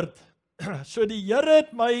you word. So die Here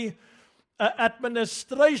het my 'n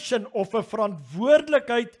administration of 'n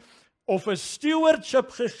verantwoordelikheid of 'n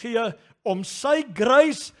stewardship gegee om sy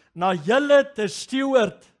grace na julle te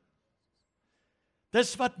steward.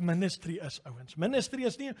 Dis wat ministry is, ouens. Ministry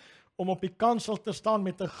is nie om op die kansel te staan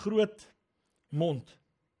met 'n groot mond.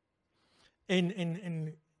 En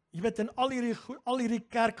jy weet, in al hierdie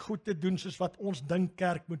kerkgoed te doen soos wat ons dink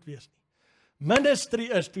kerk moet wees nie.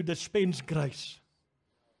 Ministry is to dispense grace.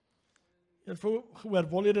 Jy het gehoor,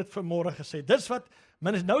 wil jy dit vanmôre gesê? Dis wat,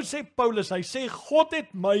 nou sê Paulus, hy sê, God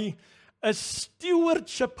het my 'n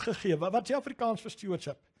stewardship gegee. Wat is Afrikaans vir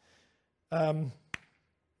stewardship?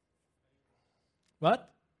 Wat?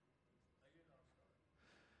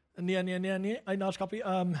 Nee, eienaarskap.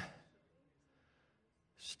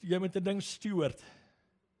 Jy moet 'n ding steward.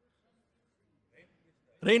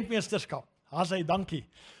 Rentmeesterskap. Hy, dankie.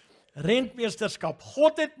 Rentmeesterskap.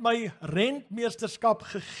 God het my rentmeesterskap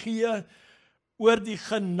gegee oor die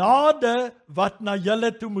genade wat na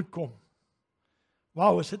julle toe moet kom.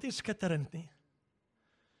 Wauw, is dit nie skitterend nie?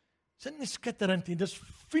 Is dit nie skitterend nie? Dis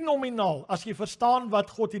fenomenaal as jy verstaan wat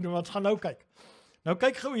God hier doen. Ons gaan nou kyk. Nou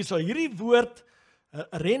kyk gou hierso. Hierdie woord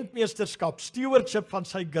rentmeesterskap, stewardship van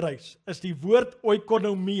sy grace, is die woord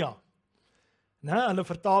oikonomia. Hulle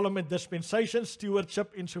vertaal hom met dispensation,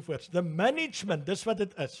 stewardship ensovoorts. The management, dis wat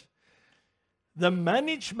dit is. The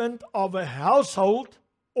management of a household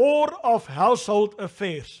or of household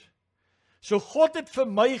affairs. So God het vir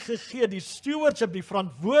my gegee die stewardship, die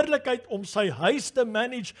verantwoordelikheid om sy huis te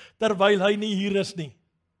manage terwyl hy nie hier is nie.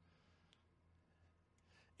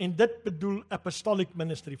 En dit bedoel apostolic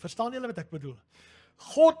ministry. Verstaan julle wat ek bedoel?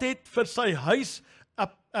 God het vir sy huis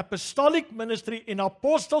apostolic ministry en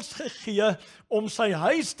apostels gegee om sy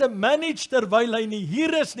huis te manage terwyl hy nie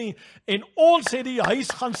hier is nie, en ons het die huis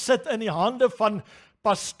gaan sit in die hande van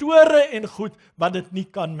pastore en goed wat dit nie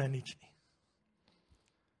kan manage nie.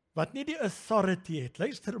 Wat nie die authority het.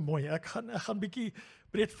 Luister mooi, ek gaan bietjie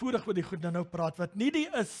breedvoerig oor die goed nou praat, wat nie die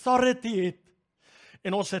authority het.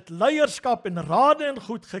 En ons het leierskap en rade en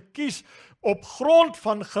goed gekies op grond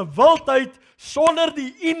van gewildheid, sonder die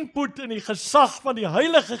input en die gesag van die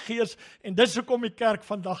Heilige Gees, en dis hoekom die kerk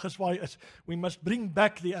vandag is waar hy is. We must bring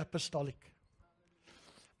back the apostolic.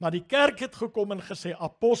 Maar die kerk het gekom en gesê,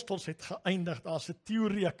 apostels het geëindig, daar's 'n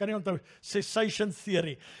teorie, ek kan nie onthou, cessation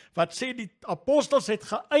theory, wat sê die apostels het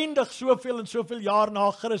geëindig soveel en soveel jaar na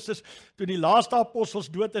Christus, toe die laaste apostels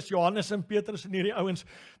dood is, Johannes en Petrus en hierdie ouens,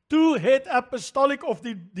 toe het apostolic of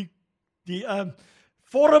die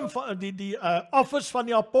vorm van die office van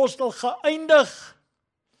die apostel geëindig.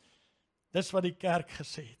 Dis wat die kerk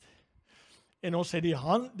gesê het. En ons het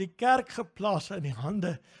die kerk geplaas in die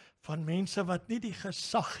hande van mense wat nie die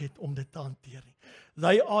gesag het om dit te hanteer nie.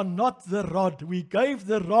 They are not the rod. We gave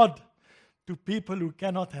the rod to people who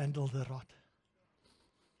cannot handle the rod.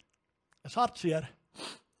 Is hartseer.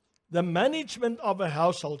 The management of a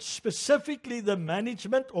household, specifically the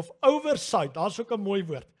management of oversight, daar's ook 'n mooi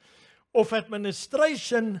woord, of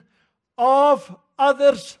administration of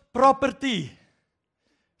others' property.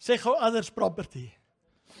 Sê gou others' property.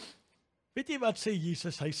 Weet jy wat sê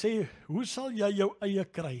Jesus? Hy sê, hoe sal jy jou eie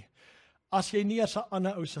kry, as jy nie as 'n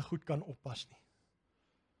ander ou se goed kan oppas nie?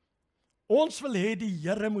 Ons wil hê die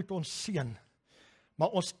Here moet ons seën, maar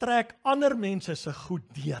ons trek ander mense se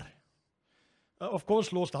goed deur. Of kom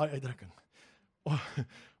ons los daai uitdrukking.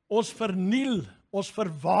 Ons verniel, ons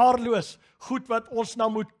verwaarloos goed wat ons na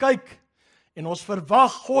moet kyk, en ons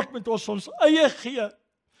verwag God moet ons eie gee.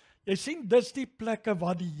 Jy sien, dis die plekke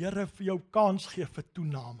waar die Here vir jou kans gee vir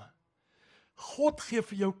toename. God gee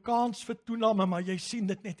vir jou kans vir toename, maar jy sien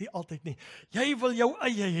dit net nie altyd nie. Jy wil jou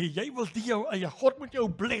eie hê, jy wil die jou eie. God moet jou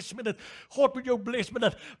bless met dit. God moet jou bless met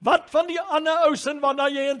dit. Wat van die ander ouens waarna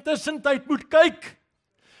jy intussen tyd moet kyk?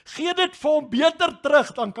 Gee dit vir hom beter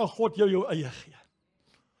terug, dan kan God jou eie gee.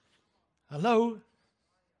 Hallo?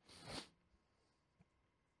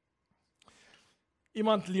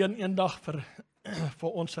 Iemand leen eendag vir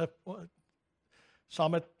ons,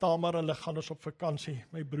 saam met Tamar, hulle gaan ons op vakansie,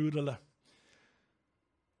 my broer hulle.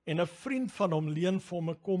 En 'n vriend van hom leen vir hom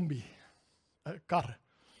 'n kombi, 'n kar.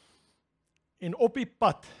 En op die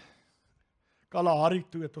pad, Kalahari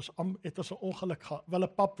toe, het ons 'n ongeluk gehad, wel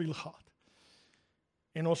 'n papwiel gehad.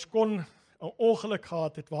 En ons kon 'n ongeluk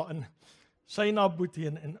gehad het waarin sy na Boetie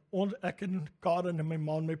en ek en Karen en my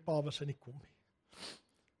ma en my pa was in die kombi.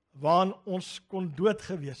 Waarin ons kon dood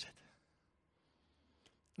gewees het.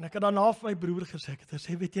 En ek het daarna vir my broer gesê, ek het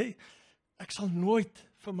gesê, weet jy, ek sal nooit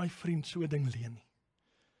vir my vriend so 'n ding leen nie.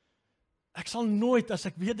 Ek sal nooit, as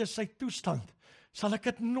ek weet dis sy toestand, sal ek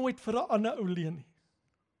dit nooit vir 'n ander ou leen nie.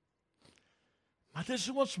 Maar dis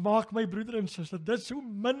hoe ons maak, my broeder en suster, dis hoe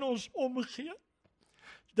min ons omgee.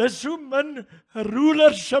 Dis hoe min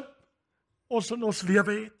rulership ons in ons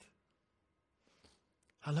lewe het.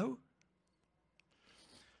 Hallo?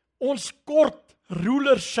 Ons kort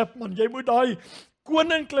rulership, man, jy moet daai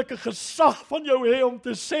koninklike gesag van jou hê om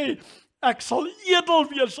te sê, ek sal edel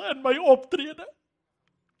wees in my optrede.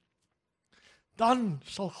 Dan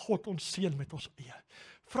sal God ons seën met ons eie.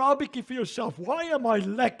 Vra 'n bietjie vir jouself, why am I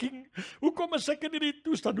lacking? Hoekom is ek in hierdie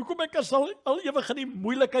toestand? Hoekom ek is al ewig in die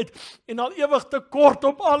moeilikheid en al ewig tekort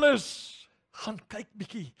op alles? Gaan kyk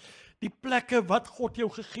bietjie. Die plekke wat God jou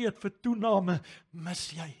gegee het vir toename,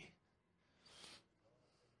 mis jy.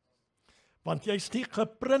 Want jy's nie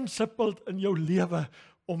geprinsipeld in jou lewe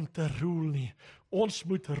om te rule nie. Ons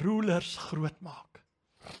moet rulers grootmaak.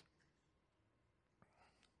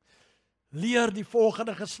 Leer die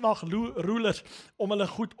volgende geslag rulers om hulle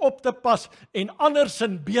goed op te pas en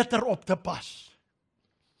andersin beter op te pas.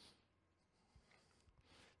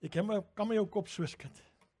 Jy kan my jou kop so skud.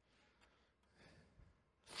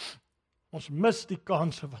 Ons mis die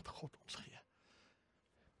kanse wat God ons gee.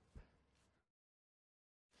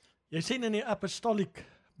 Jy sien in die apostoliek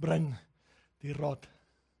bring die rod.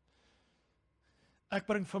 Ek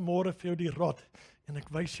bring vanmôre vir jou die rod en ek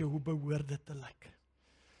wys jou hoe behoort dit te lyk.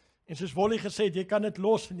 En soos Wolly gesê het, jy kan dit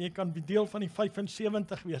los en jy kan deel van die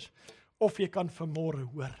 75 wees of jy kan vanmôre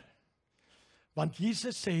hoor. Want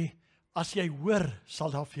Jesus sê, as jy hoor,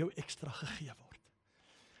 sal daar vir jou ekstra gegee word.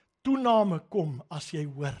 Toename kom as jy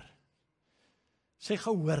hoor. Sê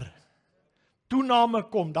gehoor. Toename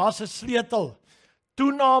kom, daar's 'n sleutel.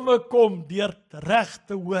 Toename kom deur reg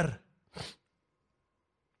te hoor.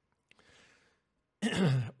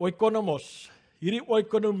 Oikonomos, hierdie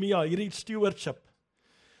oikonomia, hierdie stewardship,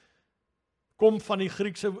 kom van die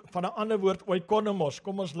Griekse, van 'n ander woord, oikonomos.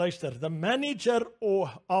 Kom ons luister. The manager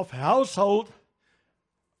of household,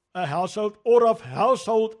 a household or of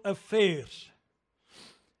household affairs,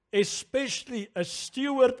 especially a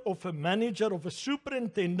steward of a manager of a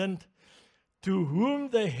superintendent, to whom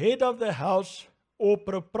the head of the house or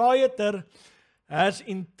proprietor has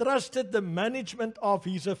entrusted the management of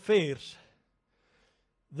his affairs,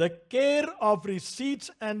 the care of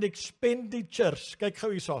receipts and expenditures. Kyk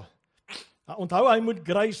gou hierso. Onthou hy moet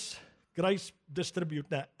grace distribute,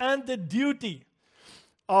 né? And the duty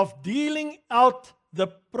of dealing out the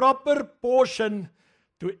proper portion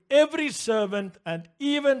to every servant and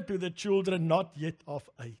even to the children not yet of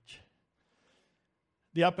age.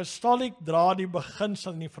 Die apostoliek dra die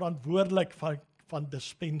beginsel en die verantwoordelik van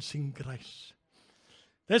dispensing grace.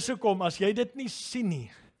 Dis hoekom as jy dit nie sien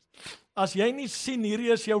nie, as jy nie sien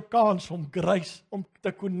hierdie is jou kans om grace, om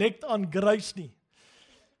te connect aan grace nie,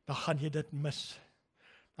 dan gaan jy dit mis.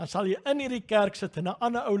 Dan sal jy in hierdie kerk sit en 'n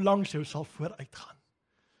ander ou langs jou sal vooruitgaan.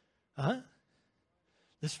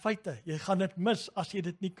 Dis feite, jy gaan dit mis as jy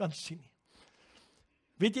dit nie kan sien nie.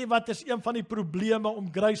 Weet jy wat is een van die probleme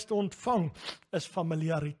om grace te ontvang, is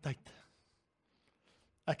familiariteit.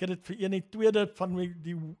 Ek het dit vir die tweede van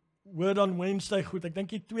die Word on Wednesday goed, ek dink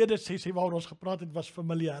die tweede sessie waaroor ons gepraat het was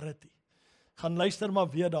familiarity. Gaan luister maar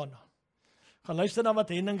weer daarna. Gaan luister na wat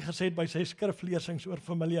Henning gesê het by sy skriflesings oor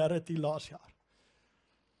familiarity laas jaar.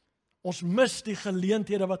 Ons mis die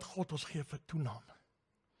geleenthede wat God ons gee vir toename.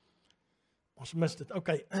 Ons mis dit,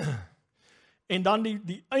 okay. En dan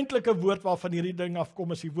die eintlike woord waarvan hierdie ding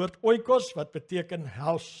afkom is die woord oikos, wat beteken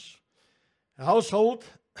house. Household,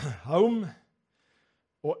 home,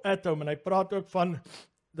 or at home. En hy praat ook van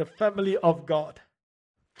the family of God.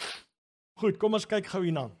 Goed, kom ons kyk gou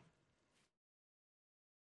hierna.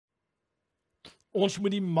 Ons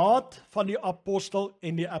moet die maat van die apostel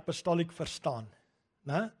en die apostoliek verstaan,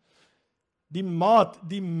 né? Die maat,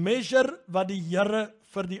 die measure wat die Here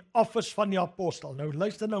vir die office van die apostel. Nou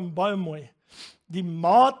luister nou baie mooi. Die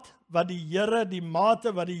maat wat die Here, die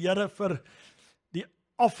mate wat die Here vir die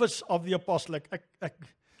office of the apostle. Ek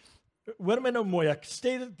hoor my nou mooi, ek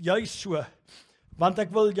sê dit juist so, want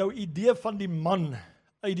ek wil jou idee van die man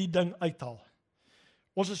uit die ding uithaal.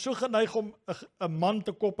 Ons is so geneig om 'n man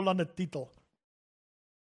te koppel aan 'n titel.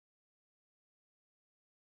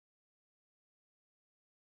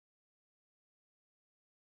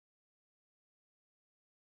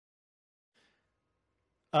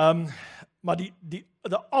 Maar die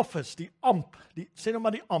office, die amp, sê nou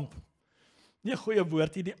maar die amp, nie 'n goeie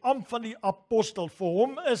woord nie, die amp van die apostel, vir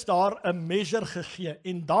hom is daar 'n measure gegee,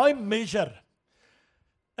 en daai measure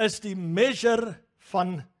is die measure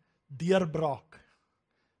van deurbraak.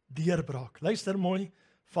 Deurbraak, luister mooi,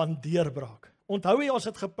 van deurbraak. Onthou jy, ons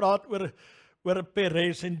het gepraat oor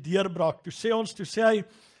Pierre en deurbraak, toe sê hy,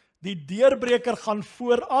 die deurbreker gaan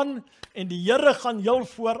vooraan, en die Here gaan heel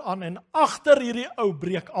vooraan, en agter hierdie ou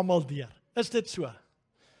breek almal deur. Is dit so?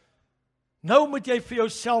 Nou moet jy vir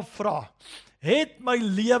jouself vra, het my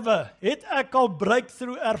lewe, het ek al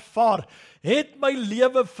breakthrough ervaar, het my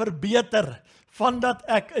lewe verbeter, vandat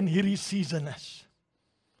ek in hierdie season is?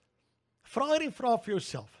 Vra hierdie vraag vir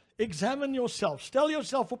jouself, examine yourself, stel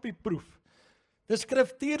jouself op die proef. Dis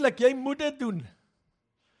skriftuurlik, jy moet dit doen.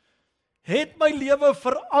 Het my lewe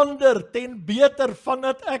verander ten beter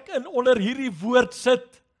vandat ek onder hierdie woord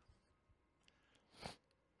sit?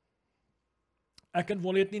 Ek en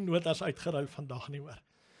Wolly het nie notas uitgeruil vandag nie, hoor.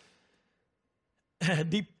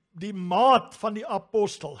 Die maat van die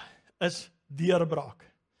apostel is deurbraak.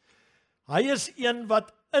 Hy is een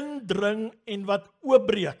wat indring en wat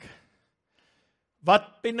oopbreek,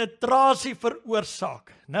 wat penetrasie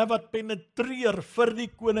veroorsaak, wat penetreer vir die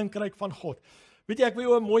koninkryk van God. Weet jy, ek wil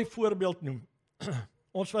jou 'n mooi voorbeeld noem.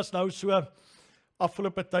 Ons was nou so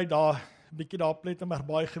afgelope tyd daar, bietjie daar op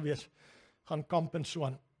Plettenbergbaai gewees, gaan kamp en so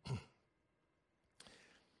aan.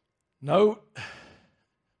 Nou,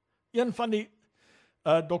 een van die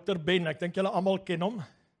Dr. Ben, ek dink julle almal ken hom,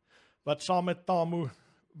 wat saam met Tamu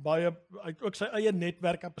baie, hy het ook sy eie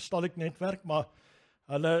netwerk, apostolic netwerk, maar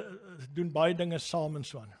hulle doen baie dinge saam en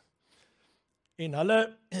so aan. en hulle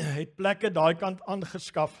het plekke daai kant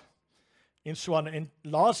aangeskaf en so aan. En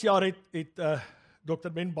laas jaar het Dr.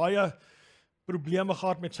 Ben baie probleme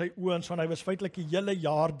gehad met sy oë en so, en hy was feitelik die hele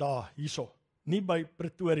jaar daar hierso, nie by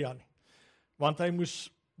Pretoria nie. Want hy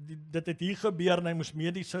moes, dit het hier gebeur en hy moes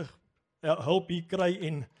mediese hulp hier kry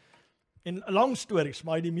en lang stories,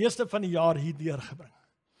 maar hy die meeste van die jaar hier deurgebring.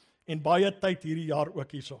 En baie tyd hierdie jaar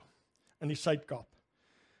ook hierso, in die Suid-Kaap.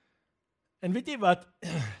 En weet jy wat,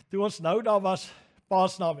 toe ons nou daar was,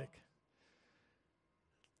 Paasnaweek,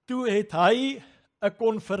 toe het hy 'n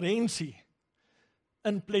konferensie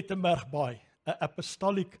in Plettenbergbaai, 'n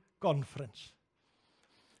apostolic conference.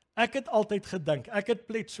 Ek het altyd gedink, ek het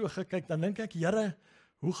Plet so gekyk, dan dink ek, Here,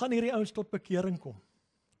 hoe gaan hierdie ouens tot bekering kom?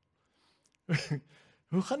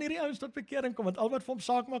 Hoe gaan hierdie ouens tot bekering kom? Want al wat vir hom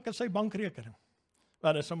saak maak is sy bankrekening.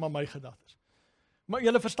 Maar dis nou maar my gedagtes. Maar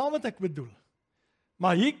julle verstaan wat ek bedoel.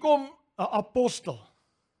 Maar hier kom 'n apostel.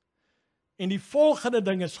 En die volgende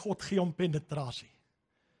ding is, God gee hom penetrasie.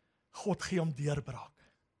 God gee hom deurbraak.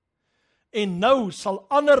 En nou sal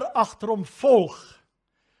ander agter hom volg.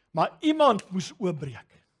 Maar iemand moes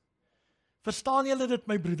oopbreek. Verstaan julle dit,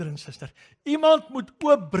 my broeder en suster? Iemand moet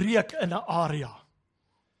oopbreek in 'n area.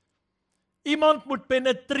 Iemand moet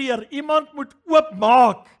penetreer, iemand moet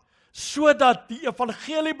oopmaak, sodat die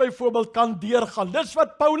evangelie byvoorbeeld kan deurgaan. Dis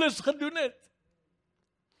wat Paulus gedoen het.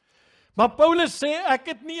 Maar Paulus sê, ek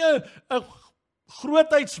het nie 'n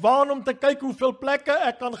grootheidswaan om te kyk hoeveel plekke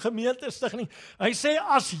ek kan gemeentes stig nie. Hy sê,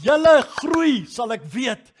 as julle groei, sal ek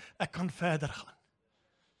weet, ek kan verder gaan.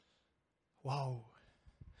 Wow.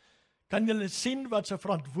 Kan julle sien wat sy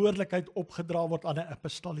verantwoordelikheid opgedra word aan 'n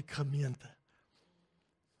apostoliek gemeente?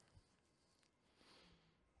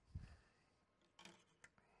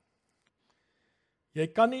 Jy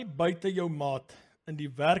kan nie buite jou maat in die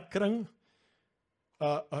werkkring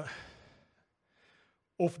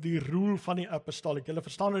of die roel van die apostoliek. Julle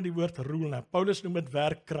verstaan nou die woord roel, nou. Paulus noem dit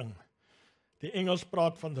werkkring. Die Engels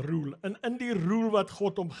praat van roel. En in die roel wat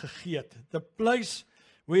God hom gegee het, the place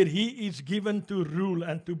where he is given to rule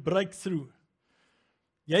and to break through.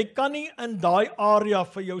 Jy kan nie in daai area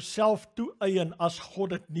vir jouself toeëien as God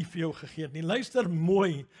dit nie vir jou gegee het nie. Luister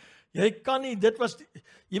mooi. Jy kan nie,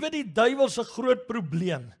 jy weet die duiwel se groot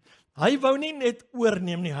probleem. Hy wou nie net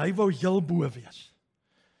oorneem nie, hy wou heel bo wees.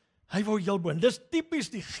 Hy wou heel bo. En dis tipies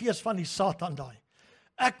die gees van die Satan daai.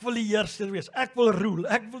 Ek wil die heerser wees, ek wil roel,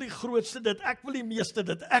 ek wil die grootste dit, ek wil die meeste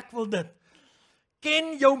dit, ek wil dit.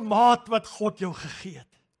 Ken jou maat wat God jou gegee het.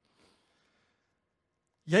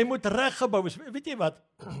 Jy moet reggebou wees. Weet jy wat?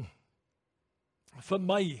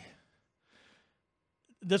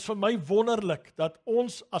 Dis vir my wonderlik dat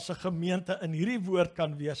ons as 'n gemeente in hierdie woord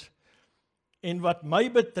kan wees. En wat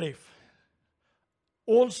my betref,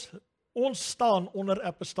 ons staan onder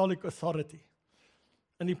apostolic authority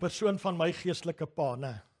in die persoon van my geestelike pa,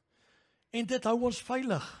 né? En dit hou ons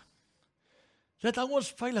veilig. Dit hou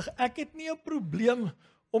ons veilig. Ek het nie 'n probleem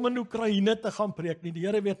om in Oekraïne te gaan preek nie. Die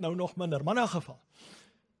Here weet nou nog minder, maar in 'n geval.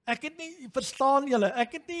 Ek het nie, verstaan julle,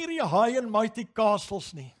 ek het nie hierdie high and mighty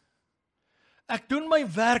castles nie. Ek doen my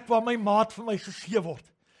werk waar my maat vir my gegee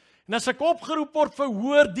word. En as ek opgeroep word vir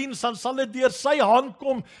hoër diens, dan sal dit deur sy hand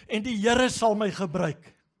kom en die Here sal my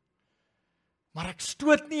gebruik. Maar ek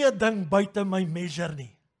stoot nie 'n ding buite my measure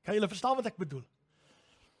nie. Kan julle verstaan wat ek bedoel?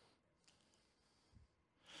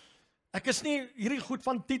 Ek is nie hierdie goed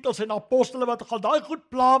van titels en apostele wat gaan, daai goed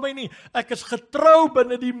pla my nie. Ek is getrou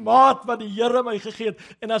binne die maat wat die Here my gegee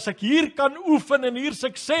het. En as ek hier kan oefen en hier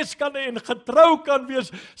sukses kan hê en getrou kan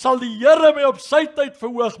wees, sal die Here my op sy tyd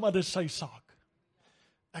verhoog, maar dis sy saak.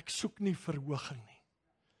 Ek soek nie verhoging nie.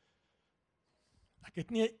 Ek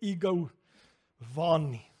het nie 'n ego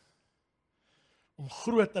waan nie. Om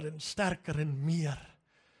groter en sterker en meer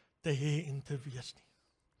te hê en te wees nie.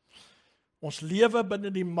 Ons lewe binne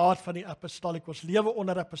die maat van die apostoliek, ons lewe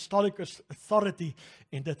onder apostolic authority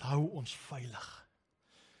en dit hou ons veilig.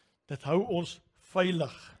 Dit hou ons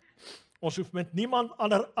veilig. Ons hoef met niemand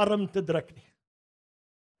ander arm te druk nie.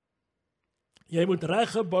 Jy moet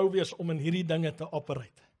reggebou wees om in hierdie dinge te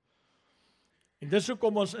operate. En dis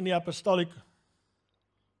hoekom ons in die apostoliek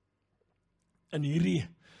in hierdie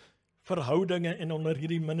verhoudinge en onder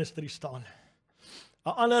hierdie ministry staan. 'n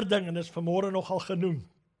Ander ding, en dis vanmôre nogal genoem.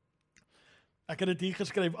 Ek het dit hier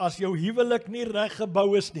geskryf, as jou huwelik nie reg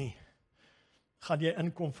gebou is nie, gaan jy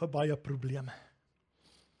inkom vir baie probleme.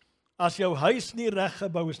 As jou huis nie reg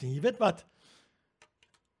gebou is nie, jy weet wat,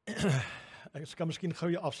 ek kan miskien gou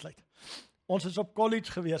hier afsluit. Ons is op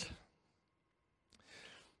college gewees,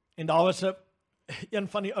 en daar was een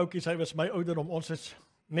van die ouetjies, hy was my ouderdom, ons is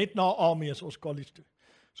net na AME is ons college toe.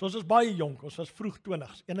 So ons is baie jonk, ons was vroeg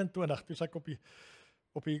 20s, 21, toe ek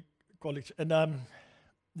op die college. En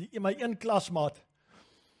my een klasmaat,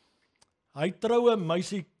 hy trou 'n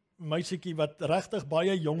meisietjie wat regtig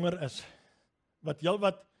baie jonger is. Wat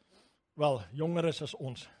jonger is as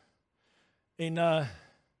ons. En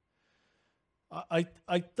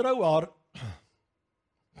hy trou haar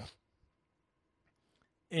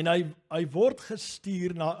en hy word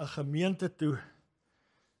gestuur na 'n gemeente toe.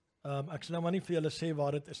 Ek sal nou maar nie vir julle sê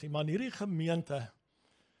waar dit is nie, maar in hierdie gemeente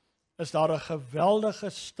is daar 'n geweldige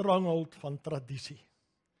stronghold van tradisie.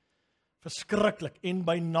 Verskriklik, en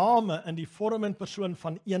by name in die vorm en persoon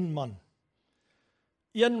van een man.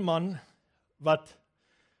 Een man wat,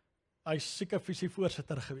 hy is seker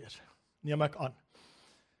visievoorsitter gewees, neem ek aan.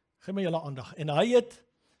 Geef my julle aandag. En hy het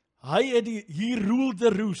he ruled the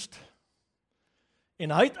roost.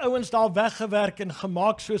 En hy het ouens daar weggewerk en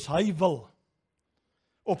gemaak soos hy wil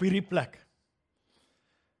op hierdie plek.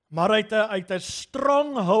 Maar hy het 'n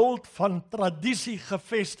stronghold van tradisie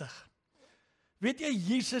gevestig. Weet jy,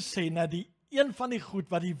 Jesus sê, een van die goed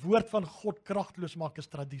wat die woord van God kragteloos maak is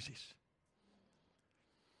tradisies.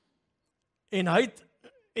 En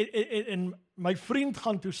en my vriend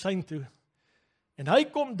gaan toe sy toe. En hy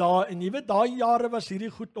kom daar, en jy weet, daai jare was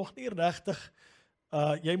hierdie goed nog nie regtig,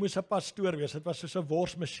 jy moes 'n pastoor wees, dit was soos 'n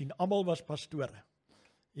worsmasjien, almal was pastore.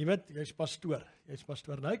 Jy weet, jy's pastoor.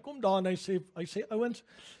 En hy kom daar en hy sê ouens,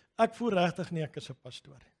 ek voel regtig nie ek is 'n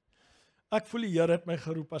pastoor. Ek voel die Here het my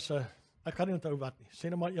geroep as 'n, ek kan nie onthou wat nie, sê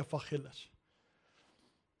nou maar evangelis.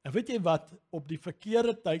 En weet jy wat, op die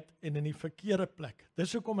verkeerde tyd en in die verkeerde plek,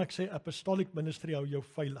 dis hoekom ek sê apostolic ministry hou jou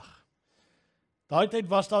veilig. Daai tyd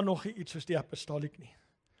was daar nog nie iets soos die apostolic nie.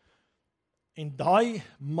 En daai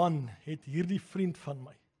man het hierdie vriend van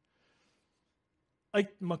my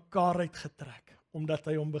uit mekaar uitgetrek, omdat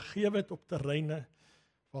hy hom begewe het op terreine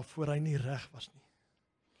waarvoor hy nie reg was nie.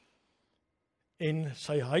 En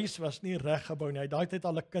sy huis was nie reg gebou nie, hy het daai tyd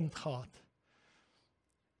al 'n kind gehad.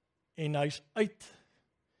 En hy's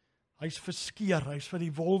verskeer, hy's vir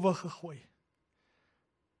die wolwe gegooi.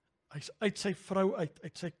 Hy's uit sy vrou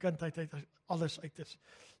uit sy kind uit alles uit is.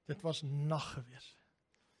 Dit was nag gewees.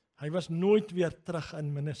 Hy was nooit weer terug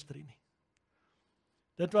in ministry nie.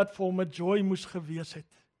 Dit wat vir hom 'n joy moes gewees het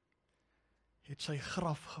sy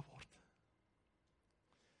graf geword.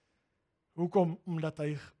 Hoekom?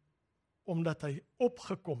 Omdat hy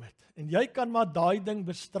opgekom het. En jy kan maar daai ding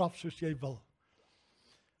bestraf soos jy wil.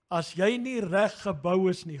 As jy nie reg gebou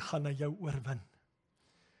is nie, gaan hy jou oorwin.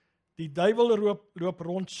 Die duiwel loop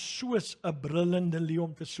rond soos 'n brullende leeu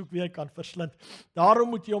om te soek wie hy kan verslind. Daarom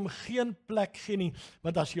moet jy hom geen plek gee nie,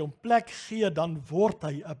 want as jy hom plek gee, dan word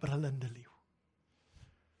hy 'n brullende leeu.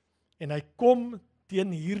 En hy kom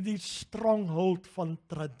teen hierdie stronghold van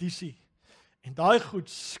tradisie. En daai goed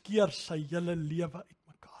skeer sy hele lewe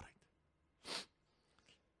uitmekaar uit.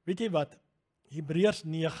 Weet jy wat? Hebreërs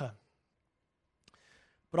 9.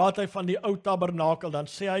 Praat hy van die ou tabernakel, dan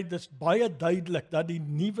sê hy dis baie duidelik dat die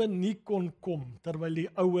nuwe nie kon kom terwyl die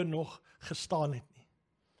oue nog gestaan het nie.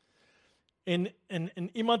 En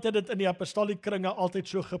iemand het dit in die apostolic kringe altyd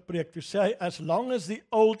so gepreek. Toe sê hy, as long as the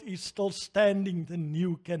old is still standing, the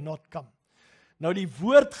new cannot come. Nou die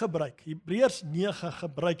woord gebruik, Hebreërs 9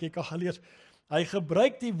 gebruik, jy kan gelees, hy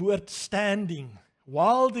gebruik die woord standing,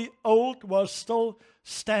 while the old was still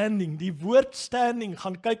standing. Die woord standing,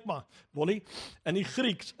 gaan kyk maar, Wollie, in die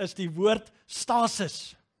Grieks is die woord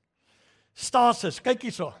stasis. Stasis, kyk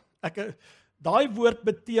hierso, daai woord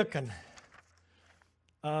beteken,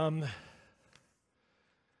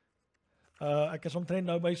 ek is omtrent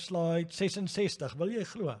nou by slide 66, wil jy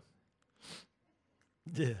glo?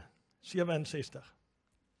 67.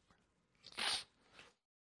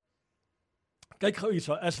 Kyk gou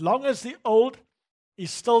hierso, as long as the old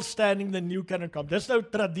is still standing, the new cannot come. Dis nou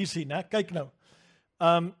tradisie, né? Kyk nou.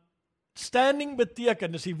 Standing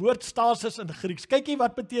beteken, dis die woord stasis in Grieks. Kyk hier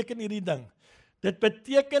wat beteken hierdie ding. Dit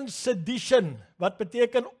beteken sedition, wat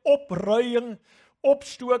beteken opruiing,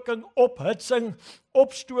 opstoking, ophitsing,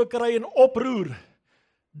 opstokery en oproer.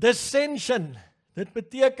 Dissension, dit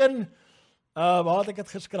beteken, waar het ek het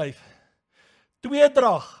geskryf?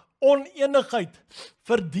 Tweedrag, onenigheid,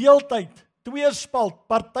 verdeeldheid, tweespalt,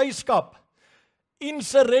 partyskap.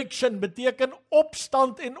 Insurrection beteken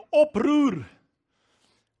opstand en oproer.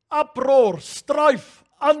 Uproar, strife,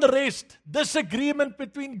 unrest, disagreement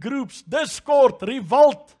between groups, discord,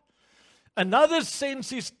 revolt. Another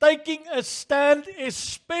sense is taking a stand,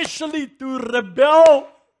 especially to rebel.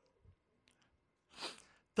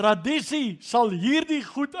 Tradisie sal hierdie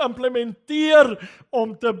goed implementeer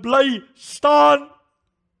om te bly staan.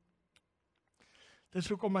 Dis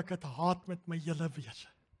hoekom ek het haat met my hele wese.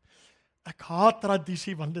 Ek haat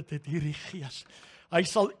tradisie want dit het hierdie gees. Hy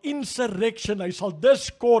sal insurrection, hy sal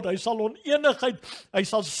discord, hy sal oneenigheid, hy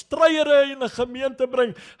sal stryery in 'n gemeente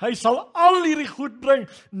bring. Hy sal al hierdie goed bring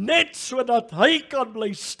net sodat hy kan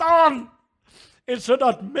bly staan en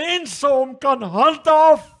sodat mense hom kan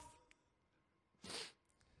handhaaf.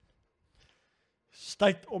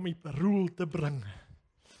 Tyd om die rule te bring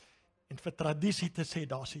en vir tradisie te sê,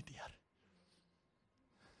 daar is die deur.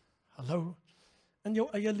 Hallo, in jou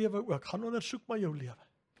eie lewe ook, gaan ondersoek maar jou lewe.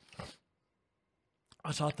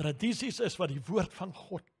 As daar tradisies is wat die woord van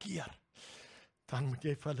God keer, dan moet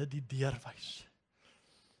jy vir hulle die deur wys.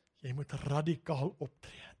 Jy moet radikaal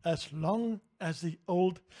optree. As long as the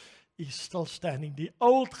old is still standing. Die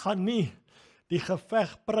oud gaan nie die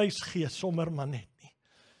geveg prys gee sommer maar net.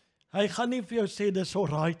 Hy gaan nie vir jou sê, dis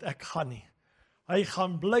alright, ek gaan nie. Hy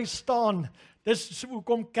gaan bly staan. Dis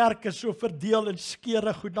hoekom kerke so verdeel en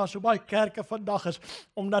skere goed, daar so baie kerke vandag is,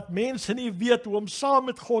 omdat mense nie weet hoe om saam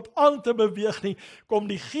met God aan te beweeg nie, kom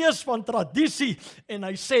die gees van tradisie, en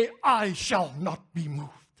hy sê, I shall not be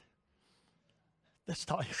moved. Dis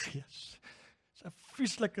daai gees. Dis 'n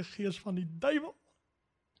vieslike gees van die duiwel.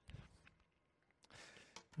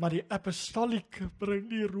 Maar die apostolieke bring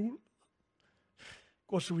die rule.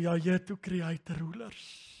 Because we are here to create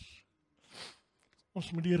rulers.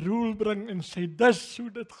 Ons moet die rule bring en sê, dis hoe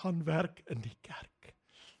dit gaan werk in die kerk.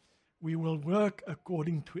 We will work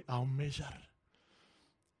according to our measure.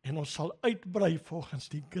 En ons sal uitbrei volgens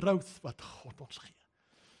die growth wat God ons gee.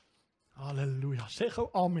 Halleluja. Sê gou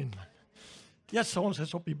amen. Yes, ons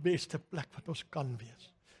is op die beste plek wat ons kan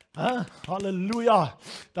wees. Halleluja.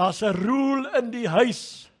 Daar's 'n rule in die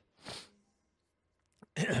huis.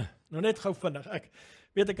 Nou net gou vinnig. Ek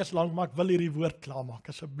weet ek is lank, maar ek wil hierdie woord klaarmaak,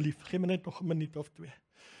 asseblief. Gee my net nog 'n minuut of 2.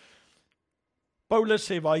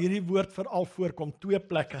 Paulus sê, waar hierdie woord veral voorkom, 2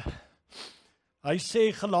 plekke. Hy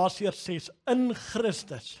sê, Galasiërs 6, in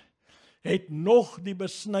Christus het nog die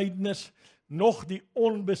besnydenis, nog die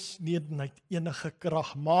onbesnedenheid enige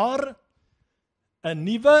krag, maar 'n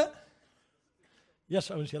nuwe,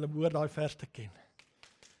 ouens, julle behoort daai vers te ken.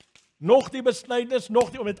 Nog die besnydenis, nog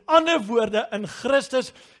die, met ander woorde, in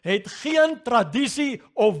Christus het geen tradisie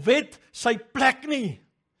of wet sy plek nie.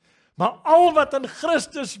 Maar al wat in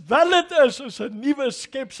Christus wel het is 'n nuwe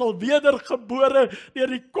skepsel, wedergebore deur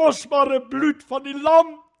die kosbare bloed van die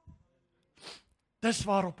lam. Dis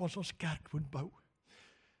waarop ons kerk moet bou.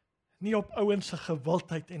 Nie op ouens se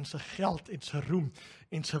gewildheid en se geld en se roem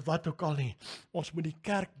en se wat ook al nie. Ons moet die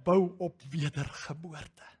kerk bou op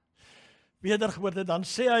wedergeboorte. Wedergeboorte, dan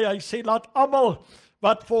sê hy sê, laat almal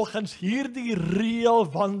wat volgens hierdie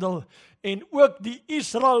reël wandel, en ook die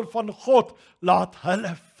Israel van God, laat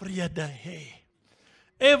hulle vrede hê.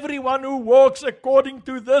 Everyone who walks according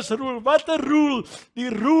to this rule. Wat 'n rule? Die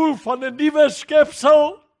rule van 'n nuwe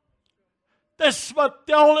skepsel. Dis wat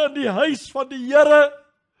tel in die huis van die Here.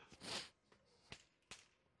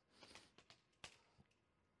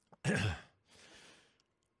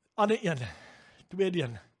 Ander een, tweede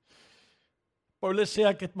een. Paulus sê,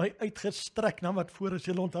 ek het my uitgestrek na wat voor is,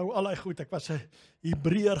 julle onthou al goed, ek was 'n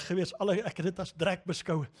Hebreër gewees, ek het dit as drek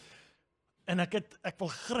beskou, en ek wil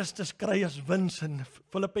Christus kry as wins in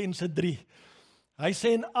Filippense 3. Hy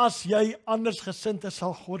sê, en as jy anders gesind is,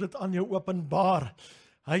 sal God dit aan jou openbaar.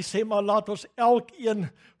 Hy sê, maar laat ons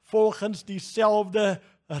elkeen volgens dieselfde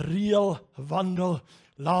reël wandel,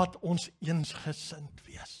 laat ons eensgesind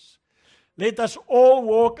wees. Let us all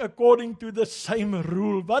walk according to the same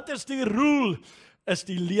rule. Wat is die rule? Is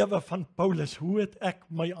die lewe van Paulus. Hoe het ek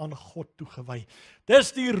my aan God toegewy?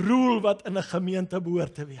 Dis die rule wat in 'n gemeente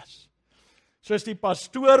behoort te wees. Soos die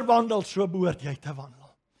pastoor wandel, so behoort jy te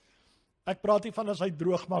wandel. Ek praat nie van as hy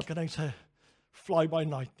droog maak en hy's 'n fly by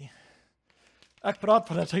night nie. Ek praat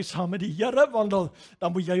van as hy saam met die Here wandel,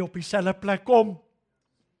 dan moet jy op dieselfde plek kom.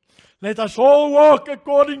 Let us all walk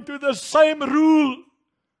according to the same rule.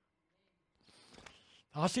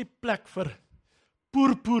 Daar is nie plek vir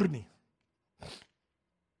poer nie.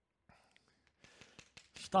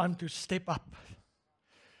 It's time to step up.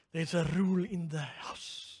 There's a rule in the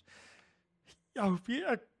house. Ja, wie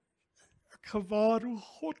ek gewaar hoe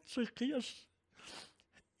God sy gees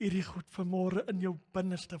hierdie goed vanmôre in jou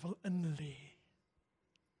binneste wil inlê.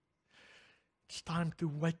 It's time to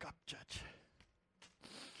wake up, church.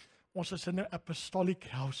 Ons is in 'n apostolic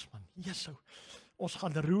house, man. Jesu. Ons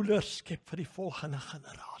gaan rulers skep vir die volgende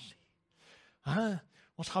generasie.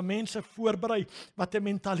 Ons gaan mense voorberei wat 'n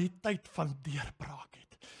mentaliteit van deurbraak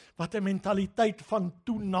het. Wat 'n mentaliteit van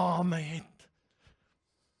toename het.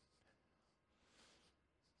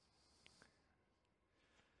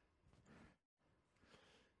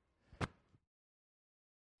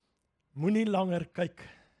 Moenie langer kyk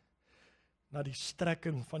na die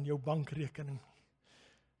strekking van jou bankrekening.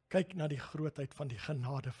 kyk na die grootheid van die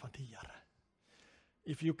genade van die Here.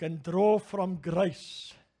 If you can draw from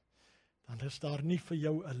grace, dan is daar nie vir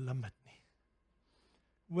jou 'n limit nie.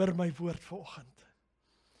 Hoor my woord vanoggend.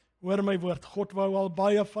 Hoor my woord, God wou al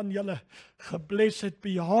baie van julle gebless het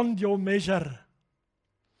beyond your measure.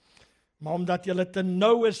 Maar omdat julle te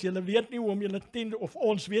nou is, julle weet nie hoe om julle tent, of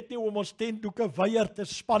ons weet nie hoe om ons tentdoeke weier te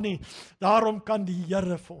span nie, daarom kan die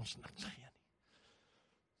Here vir ons niks gee nie.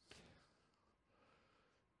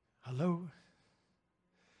 Hallo?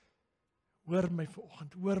 Hoor my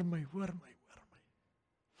vanoggend, hoor my.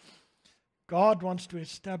 God wants to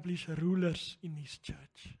establish rulers in His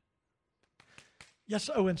church. Yes,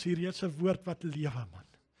 ouens, hier is 'n woord wat lewe,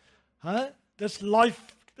 man. Dis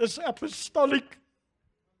life, dis apostolic.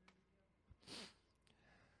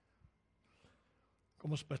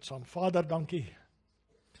 Kom ons bid saam. Vader, dankie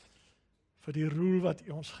vir die roel wat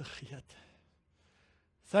U ons gegee het.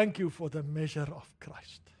 Thank you for the measure of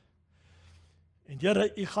Christ. En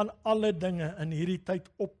Here, U gaan alle dinge in hierdie tyd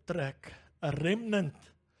optrek, 'n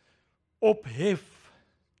remnant ophef,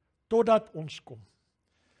 totdat ons kom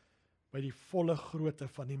by die volle grootte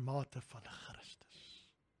van die mate van Christus.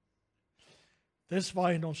 Dis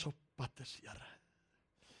waarheen ons op pad is, Here.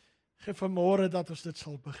 Geef vanmôre dat ons dit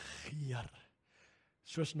sal begeer,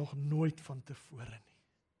 soos nog nooit van tevore nie.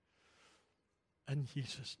 In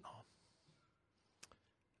Jesus naam.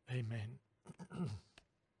 Amen.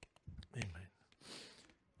 Amen.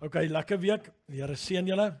 Okay, lekker week. Die Here seën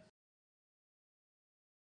julle.